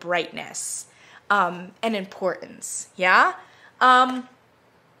bit more brightness and importance. Yeah?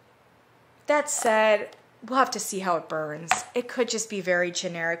 That said, we'll have to see how it burns. It could just be very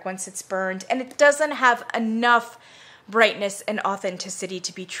generic once it's burned, and it doesn't have enough brightness and authenticity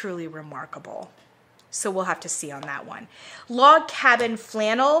to be truly remarkable. So we'll have to see on that one. Log Cabin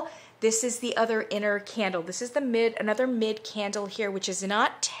Flannel. This is the other inner candle. This is another mid candle here, which is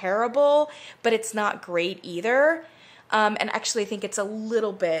not terrible, but it's not great either. And actually I think it's a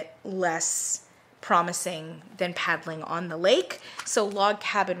little bit less promising than Paddling on the Lake. So Log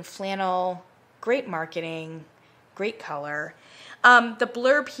Cabin Flannel, great marketing, great color. The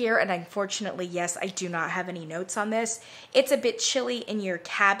blurb here, and unfortunately, yes, I do not have any notes on this. It's a bit chilly in your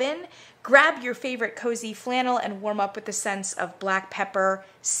cabin. Grab your favorite cozy flannel and warm up with the scents of black pepper,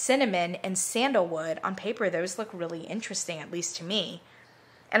 cinnamon, and sandalwood. On paper, those look really interesting, at least to me.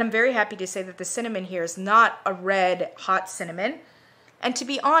 And I'm very happy to say that the cinnamon here is not a red hot cinnamon. And to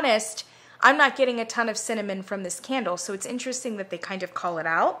be honest, I'm not getting a ton of cinnamon from this candle, so it's interesting that they kind of call it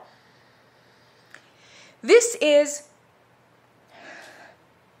out. This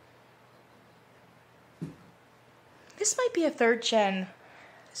might be a third gen.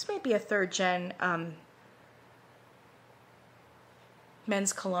 This might be a third gen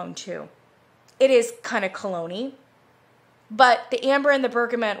men's cologne too. It is kind of cologne-y, but the amber and the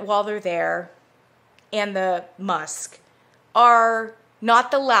bergamot, while they're there, and the musk are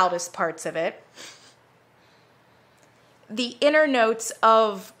not the loudest parts of it. The inner notes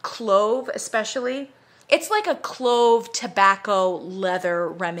of clove, especially, it's like a clove, tobacco, leather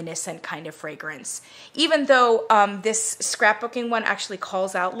reminiscent kind of fragrance. Even though this scrapbooking one actually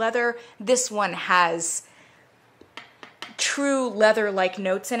calls out leather, this one has true leather-like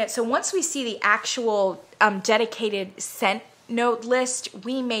notes in it. So once we see the actual dedicated scent note list,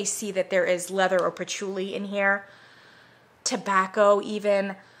 we may see that there is leather or patchouli in here. Tobacco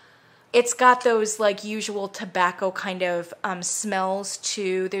even. It's got those like usual tobacco kind of smells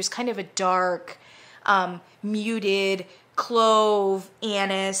too. There's kind of a dark, muted clove,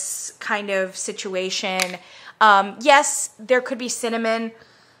 anise kind of situation. Yes, there could be cinnamon.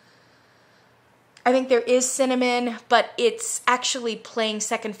 I think there is cinnamon, but it's actually playing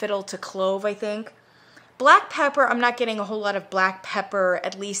second fiddle to clove, I think. Black pepper, I'm not getting a whole lot of black pepper,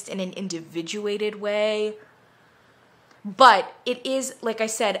 at least in an individuated way. But it is, like I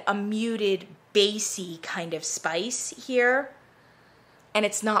said, a muted, bassy kind of spice here. And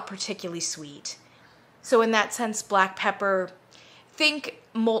it's not particularly sweet. So in that sense, black pepper, think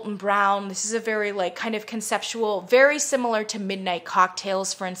molten brown. This is a very like kind of conceptual, very similar to Midnight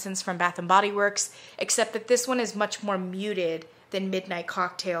Cocktails, for instance, from Bath & Body Works, except that this one is much more muted than Midnight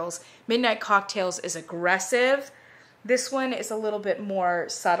Cocktails. Midnight Cocktails is aggressive. This one is a little bit more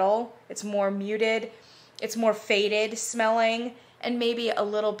subtle. It's more muted. It's more faded smelling and maybe a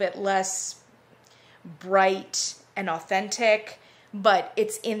little bit less bright and authentic, but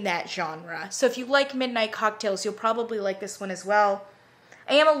it's in that genre. So if you like midnight cocktails, you'll probably like this one as well.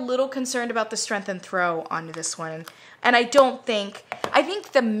 I am a little concerned about the strength and throw on this one. And I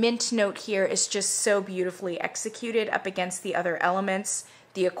think the mint note here is just so beautifully executed up against the other elements,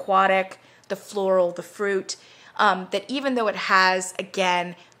 the aquatic, the floral, the fruit, that even though it has,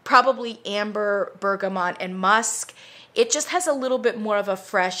 again, probably amber, bergamot, and musk, it just has a little bit more of a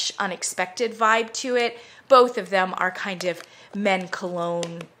fresh, unexpected vibe to it. Both of them are kind of men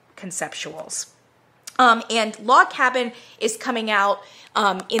cologne conceptuals. And Log Cabin is coming out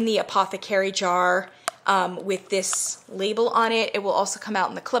in the Apothecary jar with this label on it. It will also come out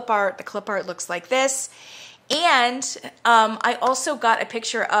in the clip art. The clip art looks like this. And I also got a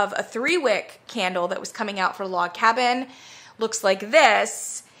picture of a 3-wick candle that was coming out for Log Cabin. Looks like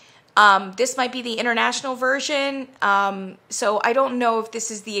this. This might be the international version. So I don't know if this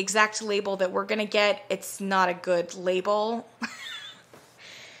is the exact label that we're going to get. It's not a good label.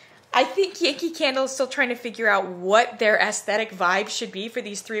 I think Yankee Candle is still trying to figure out what their aesthetic vibe should be for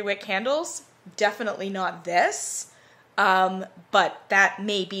these 3-wick candles. Definitely not this, but that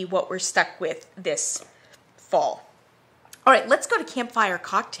may be what we're stuck with this fall. All right, let's go to Campfire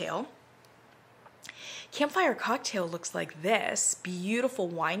Cocktail. Campfire Cocktail looks like this, beautiful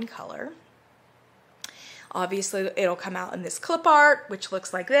wine color. Obviously, it'll come out in this clip art, which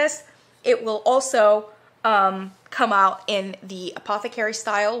looks like this. It will also come out in the Apothecary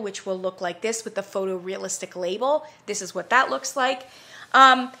style, which will look like this with the photorealistic label. This is what that looks like.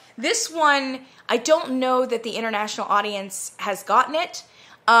 This one, I don't know that the international audience has gotten it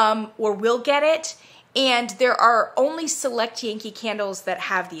or will get it. And there are only select Yankee Candles that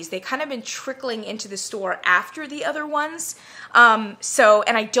have these. They kind of been trickling into the store after the other ones. And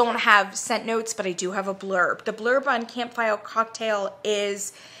I don't have scent notes, but I do have a blurb. The blurb on Campfire Cocktail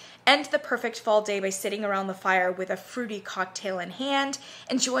is, end the perfect fall day by sitting around the fire with a fruity cocktail in hand,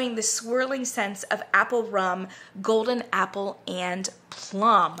 enjoying the swirling scents of apple rum, golden apple, and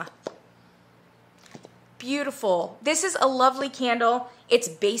plum. Beautiful. This is a lovely candle. It's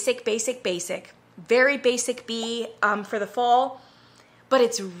basic, basic, basic. Very basic B for the fall, but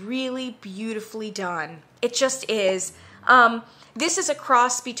it's really beautifully done. It just is. This is a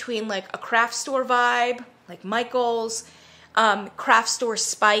cross between like a craft store vibe, like Michael's, craft store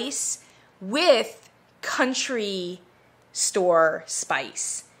spice with country store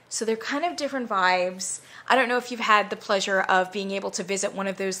spice. So they're kind of different vibes. I don't know if you've had the pleasure of being able to visit one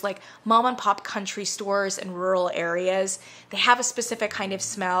of those like mom and pop country stores in rural areas. They have a specific kind of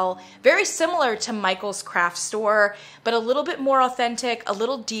smell, very similar to Michael's craft store, but a little bit more authentic, a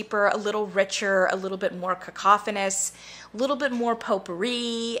little deeper, a little richer, a little bit more cacophonous, a little bit more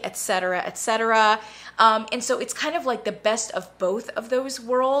potpourri, etc., etc. And so it's kind of like the best of both of those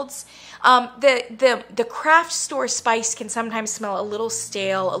worlds. The craft store spice can sometimes smell a little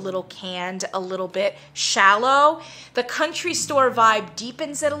stale, a little canned, a little bit shallow. The country store vibe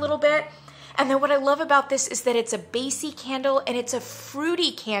deepens it a little bit. And then what I love about this is that it's a basey candle and it's a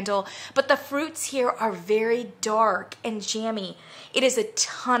fruity candle, but the fruits here are very dark and jammy. It is a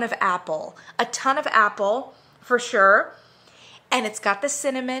ton of apple for sure. And it's got the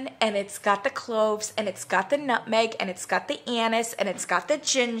cinnamon, and it's got the cloves, and it's got the nutmeg, and it's got the anise, and it's got the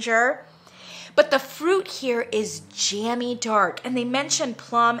ginger. But the fruit here is jammy dark. And they mentioned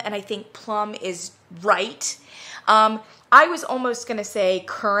plum, and I think plum is right. I was almost going to say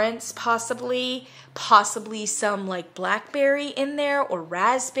currants, possibly some like blackberry in there or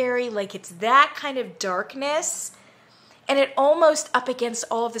raspberry. Like it's that kind of darkness. And it almost up against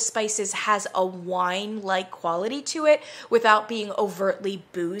all of the spices has a wine-like quality to it without being overtly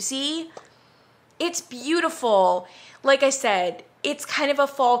boozy. It's beautiful. Like I said, it's kind of a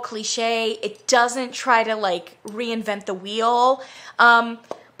fall cliche. It doesn't try to like reinvent the wheel.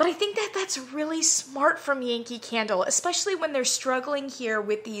 But I think that that's really smart from Yankee Candle, especially when they're struggling here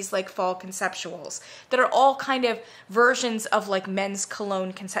with these like fall conceptuals that are all kind of versions of like men's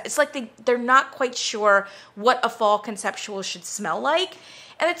cologne concept. It's like they're not quite sure what a fall conceptual should smell like.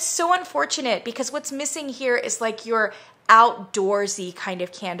 And it's so unfortunate because what's missing here is like your outdoorsy kind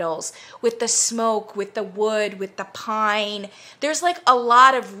of candles with the smoke, with the wood, with the pine. There's like a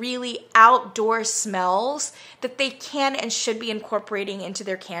lot of really outdoor smells that they can and should be incorporating into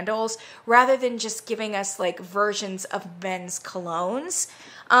their candles rather than just giving us like versions of men's colognes.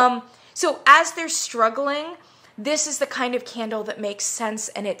 So as they're struggling, this is the kind of candle that makes sense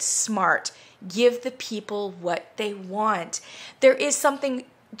and it's smart. Give the people what they want. There is something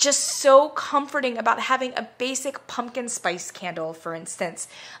just so comforting about having a basic pumpkin spice candle, for instance,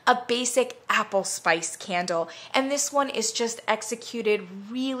 a basic apple spice candle. And this one is just executed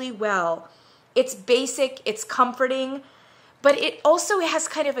really well It's basic, it's comforting, but it also has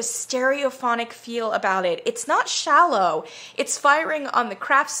kind of a stereophonic feel about it. It's not shallow. It's firing on the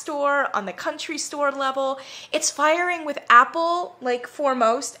craft store, on the country store level. It's firing with apple, like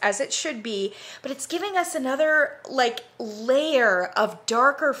foremost, as it should be, but it's giving us another like layer of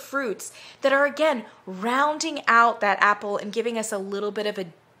darker fruits that are, again, rounding out that apple and giving us a little bit of a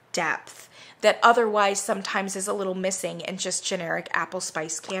depth that otherwise sometimes is a little missing in just generic apple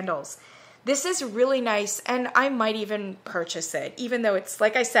spice candles. This is really nice, and I might even purchase it, even though it's,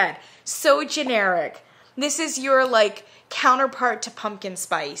 like I said, so generic. This is your, like, counterpart to pumpkin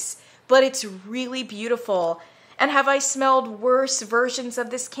spice, but it's really beautiful. And have I smelled worse versions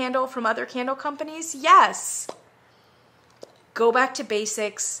of this candle from other candle companies? Yes. Go back to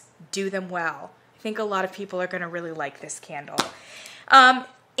basics, do them well. I think a lot of people are going to really like this candle.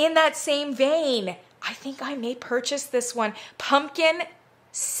 In that same vein, I think I may purchase this one. Pumpkin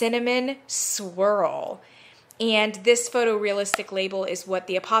Cinnamon Swirl. And this photorealistic label is what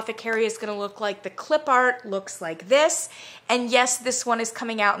the Apothecary is going to look like. The clip art looks like this. And yes, this one is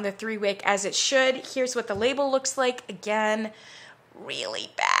coming out in the 3-wick as it should. Here's what the label looks like. Again,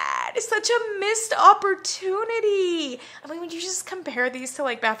 really bad. It's such a missed opportunity. I mean, when you just compare these to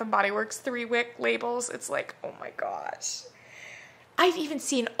like Bath & Body Works 3-wick labels, it's like, oh my gosh. I've even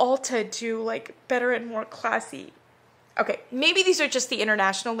seen Ulta do like better and more classy. Okay, maybe these are just the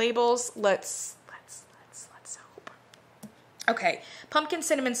international labels. Let's hope. Okay, Pumpkin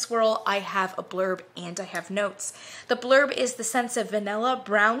Cinnamon Swirl, I have a blurb and I have notes. The blurb is the scents of vanilla,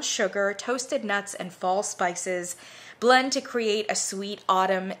 brown sugar, toasted nuts, and fall spices blend to create a sweet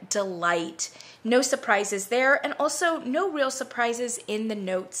autumn delight. No surprises there, and also no real surprises in the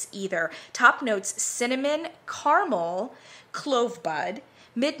notes either. Top notes, cinnamon, caramel, clove bud.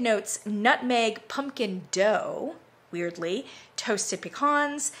 Mid notes, nutmeg, pumpkin dough, weirdly, toasted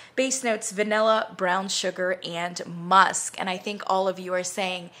pecans. Base notes, vanilla, brown sugar, and musk. And I think all of you are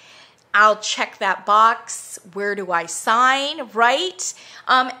saying, I'll check that box. Where do I sign, right?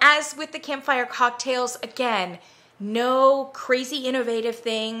 As with the Campfire Cocktails, again, no crazy innovative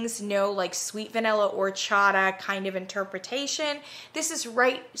things, no like sweet vanilla horchata kind of interpretation. This is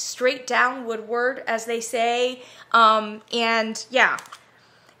right straight down Woodward, as they say. And yeah,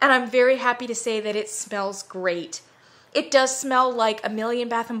 and I'm very happy to say that it smells great. It does smell like a million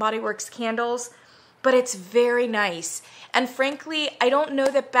Bath & Body Works candles, but it's very nice. And frankly, I don't know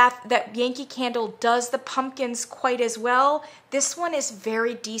that Yankee Candle does the pumpkins quite as well. This one is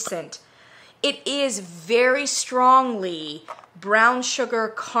very decent. It is very strongly brown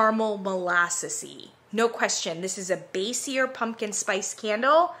sugar caramel molassesy. No question. This is a basier pumpkin spice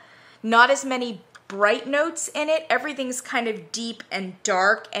candle. Not as many bright notes in it. Everything's kind of deep and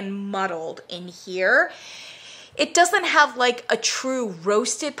dark and muddled in here. It doesn't have like a true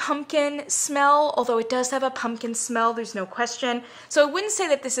roasted pumpkin smell, although it does have a pumpkin smell, there's no question. So I wouldn't say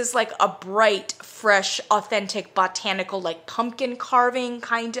that this is like a bright, fresh, authentic, botanical, like pumpkin carving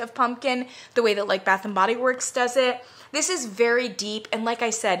kind of pumpkin, the way that like Bath & Body Works does it. This is very deep and, like I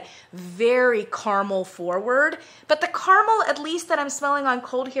said, very caramel forward. But the caramel, at least that I'm smelling on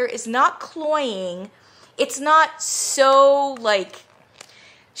cold here, is not cloying. It's not so like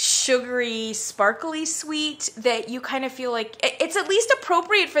sugary, sparkly sweet that you kind of feel like it's at least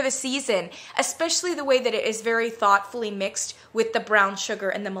appropriate for the season, especially the way that it is very thoughtfully mixed with the brown sugar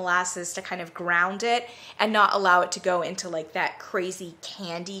and the molasses to kind of ground it and not allow it to go into like that crazy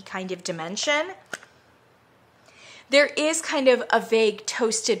candy kind of dimension. There is kind of a vague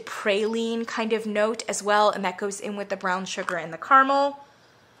toasted praline kind of note as well, and that goes in with the brown sugar and the caramel.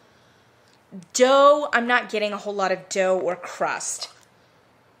 Dough, I'm not getting a whole lot of dough or crust,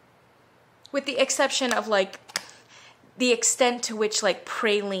 with the exception of like the extent to which like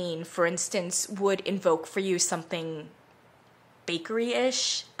praline, for instance, would invoke for you something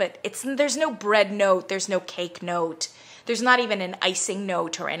bakery-ish, but there's no bread note, there's no cake note, there's not even an icing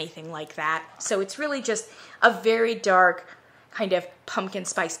note or anything like that. So it's really just a very dark kind of pumpkin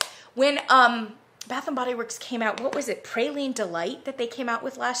spice. When Bath & Body Works came out, what was it, Praline Delight that they came out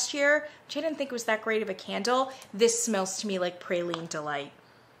with last year, which I didn't think was that great of a candle. This smells to me like Praline Delight.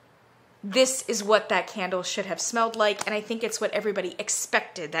 This is what that candle should have smelled like, and I think it's what everybody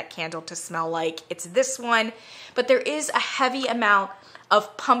expected that candle to smell like. It's this one, but there is a heavy amount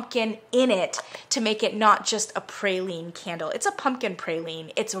of pumpkin in it to make it not just a praline candle. It's a pumpkin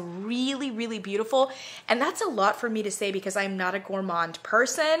praline. It's really, really beautiful, and that's a lot for me to say because I'm not a gourmand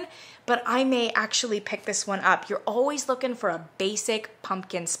person, but I may actually pick this one up. You're always looking for a basic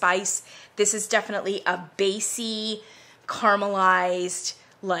pumpkin spice. This is definitely a basey, caramelized,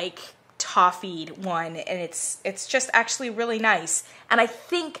 like toffied one, and it's just actually really nice. And I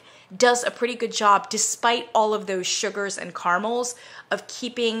think does a pretty good job, despite all of those sugars and caramels, of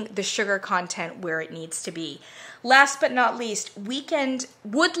keeping the sugar content where it needs to be. Last but not least, Woodland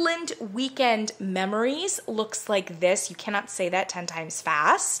Weekend Memories looks like this. You cannot say that 10 times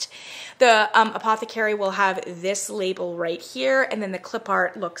fast. The Apothecary will have this label right here, and then the clip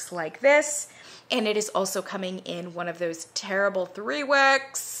art looks like this. And it is also coming in one of those terrible 3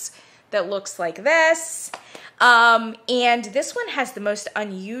 wicks that looks like this. And this one has the most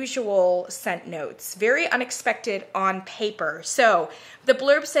unusual scent notes, very unexpected on paper. So the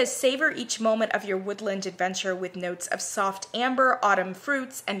blurb says, savor each moment of your woodland adventure with notes of soft amber, autumn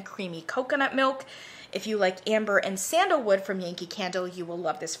fruits, and creamy coconut milk. If you like amber and sandalwood from Yankee Candle, you will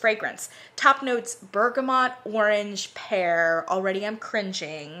love this fragrance. Top notes, bergamot, orange, pear. Already I'm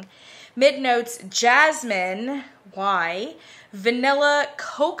cringing. Mid notes, jasmine, why? Vanilla,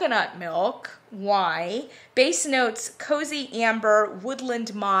 coconut milk, why? Base notes, cozy amber,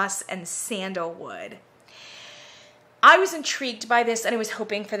 woodland moss, and sandalwood. I was intrigued by this and I was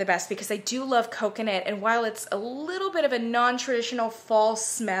hoping for the best because I do love coconut, and while it's a little bit of a non-traditional fall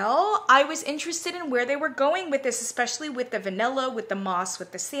smell, I was interested in where they were going with this, especially with the vanilla, with the moss,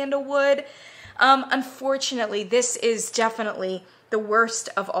 with the sandalwood. Unfortunately, this is definitely the worst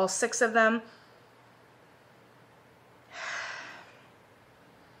of all 6 of them.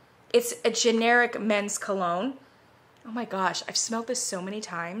 It's a generic men's cologne. Oh my gosh, I've smelled this so many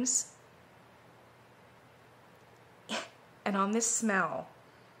times. And on this smell,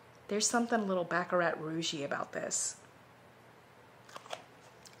 there's something a little Baccarat Rouge-y about this.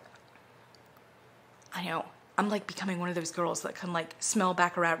 I know, I'm like becoming one of those girls that can like smell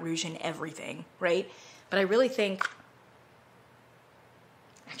Baccarat Rouge in everything, right? But I really think,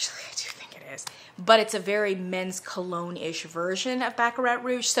 actually I do think it is, but it's a very men's cologne-ish version of Baccarat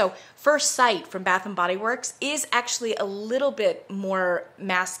Rouge. So First Sight from Bath & Body Works is actually a little bit more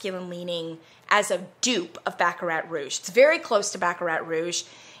masculine leaning as a dupe of Baccarat Rouge. It's very close to Baccarat Rouge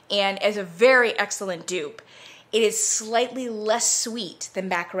and as a very excellent dupe. It is slightly less sweet than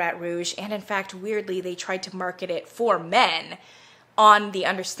Baccarat Rouge, and in fact, weirdly, they tried to market it for men on the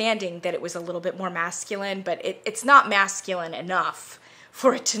understanding that it was a little bit more masculine, but it's not masculine enough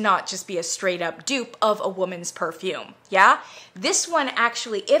for it to not just be a straight up dupe of a woman's perfume, yeah? This one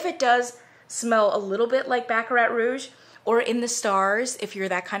actually, if it does smell a little bit like Baccarat Rouge, or In the Stars, if you're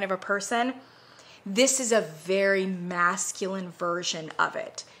that kind of a person, this is a very masculine version of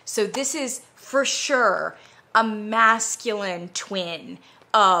it. So this is for sure a masculine twin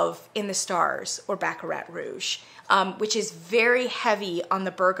of In the Stars or Baccarat Rouge, which is very heavy on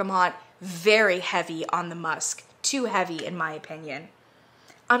the bergamot, very heavy on the musk. Too heavy in my opinion.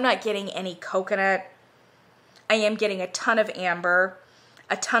 I'm not getting any coconut. I am getting a ton of amber,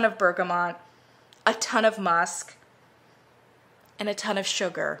 a ton of bergamot, a ton of musk, and a ton of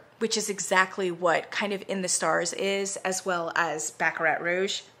sugar, which is exactly what kind of In the Stars is, as well as Baccarat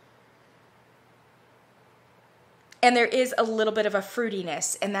Rouge. And there is a little bit of a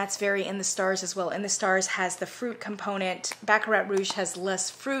fruitiness, and that's very In the Stars as well. In the Stars has the fruit component. Baccarat Rouge has less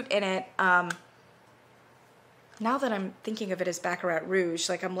fruit in it. Now that I'm thinking of it as Baccarat Rouge,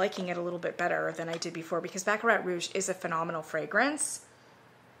 like I'm liking it a little bit better than I did before, because Baccarat Rouge is a phenomenal fragrance.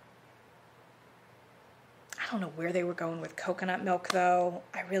 I don't know where they were going with coconut milk though.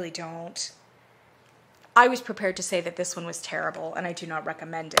 I really don't. I was prepared to say that this one was terrible and I do not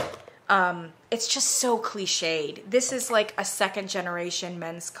recommend it. It's just so cliched. This is like a 2nd generation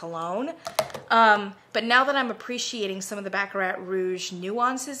men's cologne. But now that I'm appreciating some of the Baccarat Rouge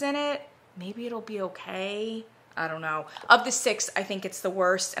nuances in it, maybe it'll be okay. I don't know. Of the 6, I think it's the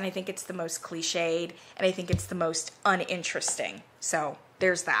worst, and I think it's the most cliched, and I think it's the most uninteresting. So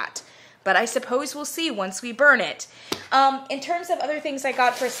there's that. But I suppose we'll see once we burn it. In terms of other things I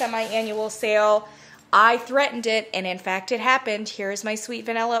got for semi-annual sale, I threatened it, and in fact it happened. Here's my sweet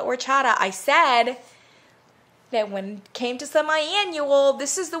vanilla horchata. I said that when it came to semi-annual,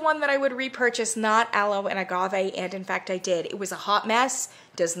 this is the one that I would repurchase, not aloe and agave, and in fact I did. It was a hot mess.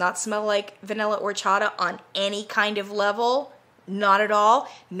 Does not smell like vanilla horchata on any kind of level. Not at all.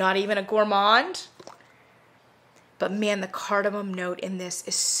 Not even a gourmand. But man, the cardamom note in this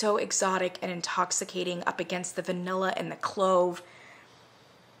is so exotic and intoxicating up against the vanilla and the clove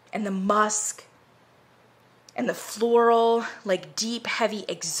and the musk and the floral, like deep, heavy,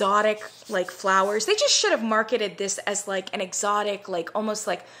 exotic, like flowers. They just should have marketed this as like an exotic, like almost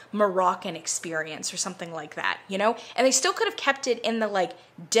like Moroccan experience or something like that, you know? And they still could have kept it in the like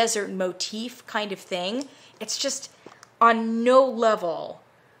desert motif kind of thing. It's just on no level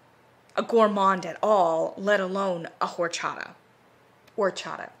a gourmand at all, let alone a horchata.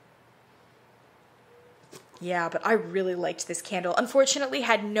 Horchata. Yeah, but I really liked this candle. Unfortunately,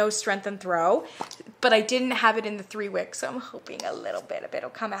 had no strength and throw, but I didn't have it in the 3 wicks, so I'm hoping a little bit of it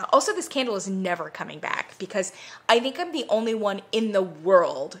will come out. Also, this candle is never coming back because I think I'm the only one in the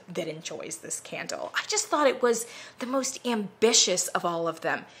world that enjoys this candle. I just thought it was the most ambitious of all of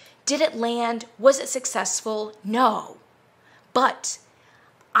them. Did it land? Was it successful? No. But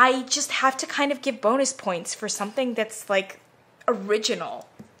I just have to kind of give bonus points for something that's like original,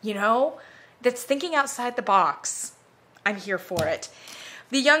 you know? That's thinking outside the box. I'm here for it.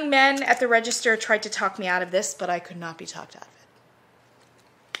 The young men at the register tried to talk me out of this, but I could not be talked out of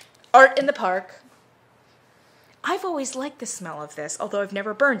it. Art in the Park. I've always liked the smell of this, although I've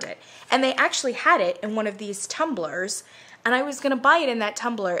never burned it. And they actually had it in one of these tumblers, and I was going to buy it in that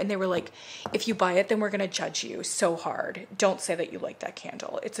tumbler, and they were like, if you buy it, then we're going to judge you so hard. Don't say that you like that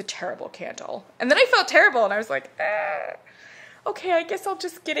candle. It's a terrible candle. And then I felt terrible, and I was like, okay, I guess I'll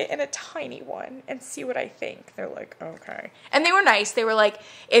just get it in a tiny one and see what I think. They're like, okay. And they were nice. They were like,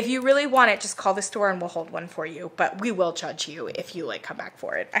 if you really want it, just call the store and we'll hold one for you. But we will judge you if you like come back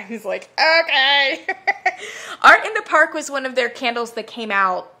for it. I was like, okay. Art in the Park was one of their candles that came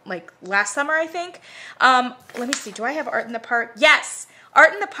out like last summer, I think. Let me see. Do I have Art in the Park? Yes.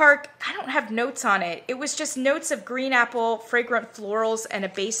 Art in the Park, I don't have notes on it. It was just notes of green apple, fragrant florals, and a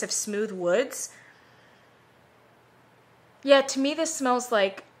base of smooth woods. Yeah, to me this smells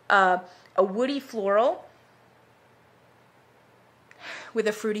like a woody floral with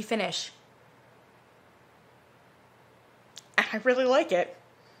a fruity finish. And I really like it.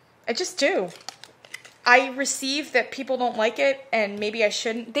 I just do. I received that people don't like it, and maybe I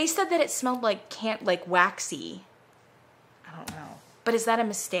shouldn't. They said that it smelled like waxy. I don't know. But is that a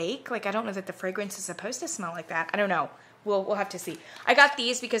mistake? Like, I don't know that the fragrance is supposed to smell like that. I don't know. We'll have to see. I got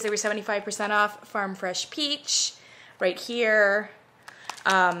these because they were 75% off. Farm Fresh Peach. Right here,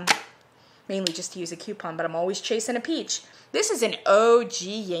 mainly just to use a coupon, but I'm always chasing a peach. This is an OG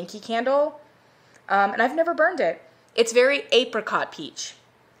Yankee candle, and I've never burned it. It's very apricot peach,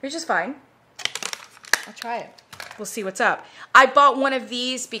 which is fine. I'll try it. We'll see what's up. I bought one of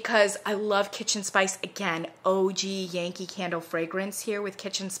these because I love Kitchen Spice. Again, OG Yankee candle fragrance here with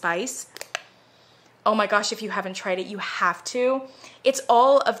Kitchen Spice. Oh my gosh, if you haven't tried it, you have to. It's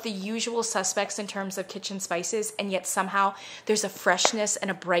all of the usual suspects in terms of kitchen spices, and yet somehow there's a freshness and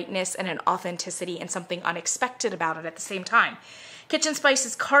a brightness and an authenticity and something unexpected about it at the same time. Kitchen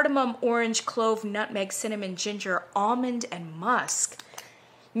spices: cardamom, orange, clove, nutmeg, cinnamon, ginger, almond, and musk.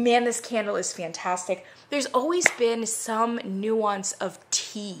 Man, this candle is fantastic. There's always been some nuance of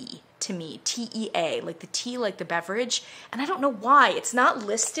tea to me, T-E-A, like the tea, like the beverage, and I don't know why. It's not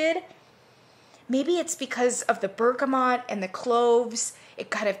listed. Maybe it's because of the bergamot and the cloves. It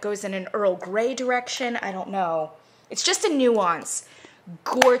kind of goes in an Earl Grey direction. I don't know. It's just a nuance.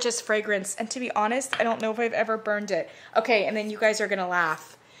 Gorgeous fragrance. And to be honest, I don't know if I've ever burned it. Okay, and then you guys are going to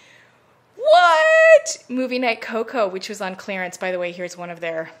laugh. What? Movie Night Cocoa, which was on clearance. By the way, here's one of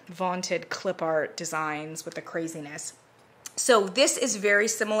their vaunted clip art designs with the craziness. So this is very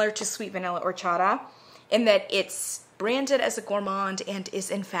similar to Sweet Vanilla Horchata in that it's branded as a gourmand and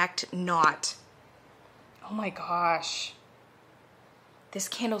is in fact not. Oh my gosh. This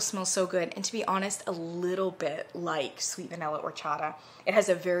candle smells so good. And to be honest, a little bit like Sweet Vanilla Horchata. It has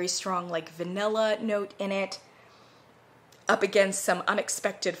a very strong like vanilla note in it, up against some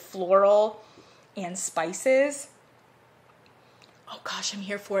unexpected floral and spices. Oh gosh, I'm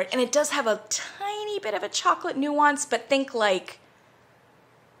here for it. And it does have a tiny bit of a chocolate nuance, but think like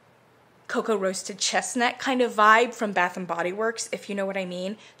cocoa roasted chestnut kind of vibe from Bath & Body Works, if you know what I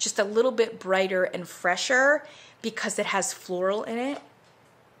mean. Just a little bit brighter and fresher because it has floral in it.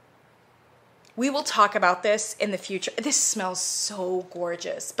 We will talk about this in the future. This smells so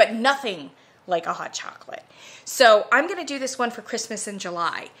gorgeous, but nothing like a hot chocolate. So I'm going to do this one for Christmas in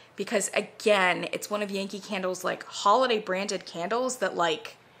July because, again, it's one of Yankee Candle's like holiday branded candles that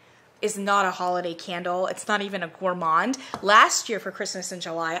like is not a holiday candle. It's not even a gourmand. Last year for Christmas in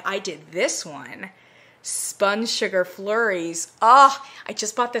July, I did this one. Spun Sugar Flurries. Oh, I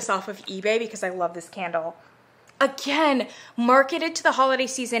just bought this off of eBay because I love this candle. Again, marketed to the holiday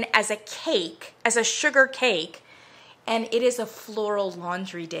season as a cake, as a sugar cake, and it is a floral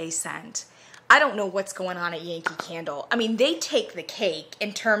laundry day scent. I don't know what's going on at Yankee Candle. I mean, they take the cake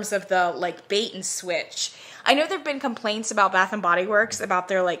in terms of the like bait and switch. I know there have been complaints about Bath & Body Works about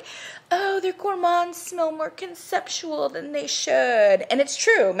their like, oh, their gourmands smell more conceptual than they should. And it's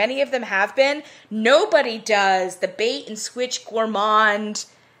true. Many of them have been. Nobody does the bait and switch gourmand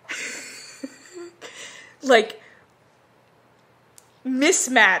like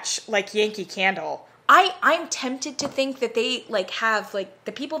mismatch like Yankee Candle. I'm tempted to think that they like have like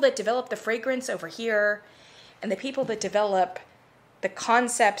the people that develop the fragrance over here and the people that develop the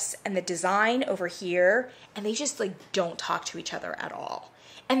concepts and the design over here, and they just like don't talk to each other at all.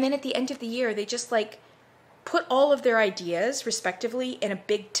 And then at the end of the year, they just like put all of their ideas respectively in a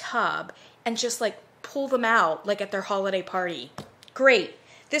big tub and just like pull them out like at their holiday party. Great.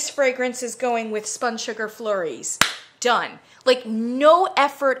 This fragrance is going with spun sugar flurries. Done. Like no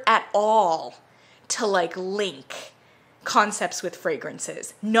effort at all to like link concepts with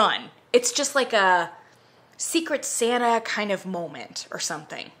fragrances. None. It's just like a Secret Santa kind of moment or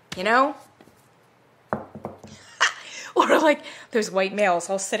something, you know? Or like those white males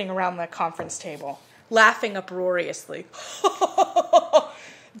all sitting around the conference table, laughing uproariously.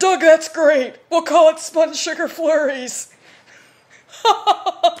 Doug, that's great. We'll call it spun sugar flurries.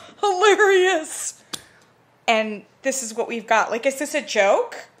 Hilarious. And this is what we've got. Like, is this a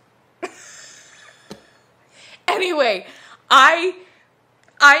joke? Anyway, I'm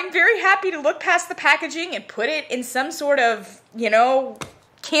very happy to look past the packaging and put it in some sort of, you know,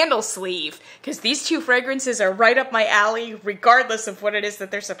 candle sleeve, because these two fragrances are right up my alley regardless of what it is that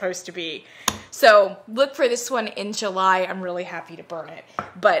they're supposed to be. So look for this one in July. I'm really happy to burn it,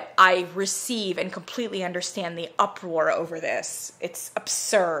 but I receive and completely understand the uproar over this. It's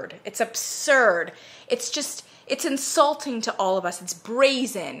absurd. It's absurd. It's insulting to all of us. It's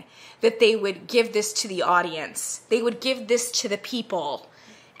brazen that they would give this to the audience. They would give this to the people,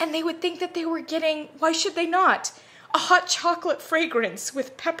 and they would think that they were getting, why should they not? A hot chocolate fragrance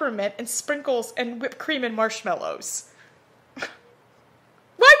with peppermint and sprinkles and whipped cream and marshmallows. Why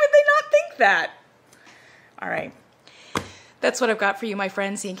would they not think that? All right. That's what I've got for you, my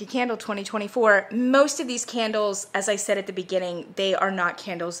friends. Yankee Candle 2024. Most of these candles, as I said at the beginning, they are not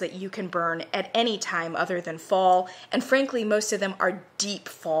candles that you can burn at any time other than fall. And frankly, most of them are deep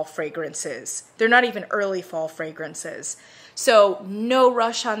fall fragrances. They're not even early fall fragrances. So no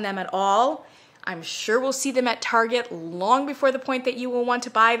rush on them at all. I'm sure we'll see them at Target long before the point that you will want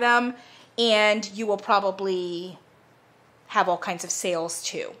to buy them, and you will probably have all kinds of sales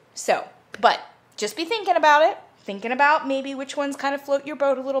too. So, but just be thinking about it, thinking about maybe which ones kind of float your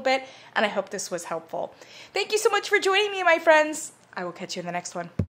boat a little bit, and I hope this was helpful. Thank you so much for joining me, my friends. I will catch you in the next one.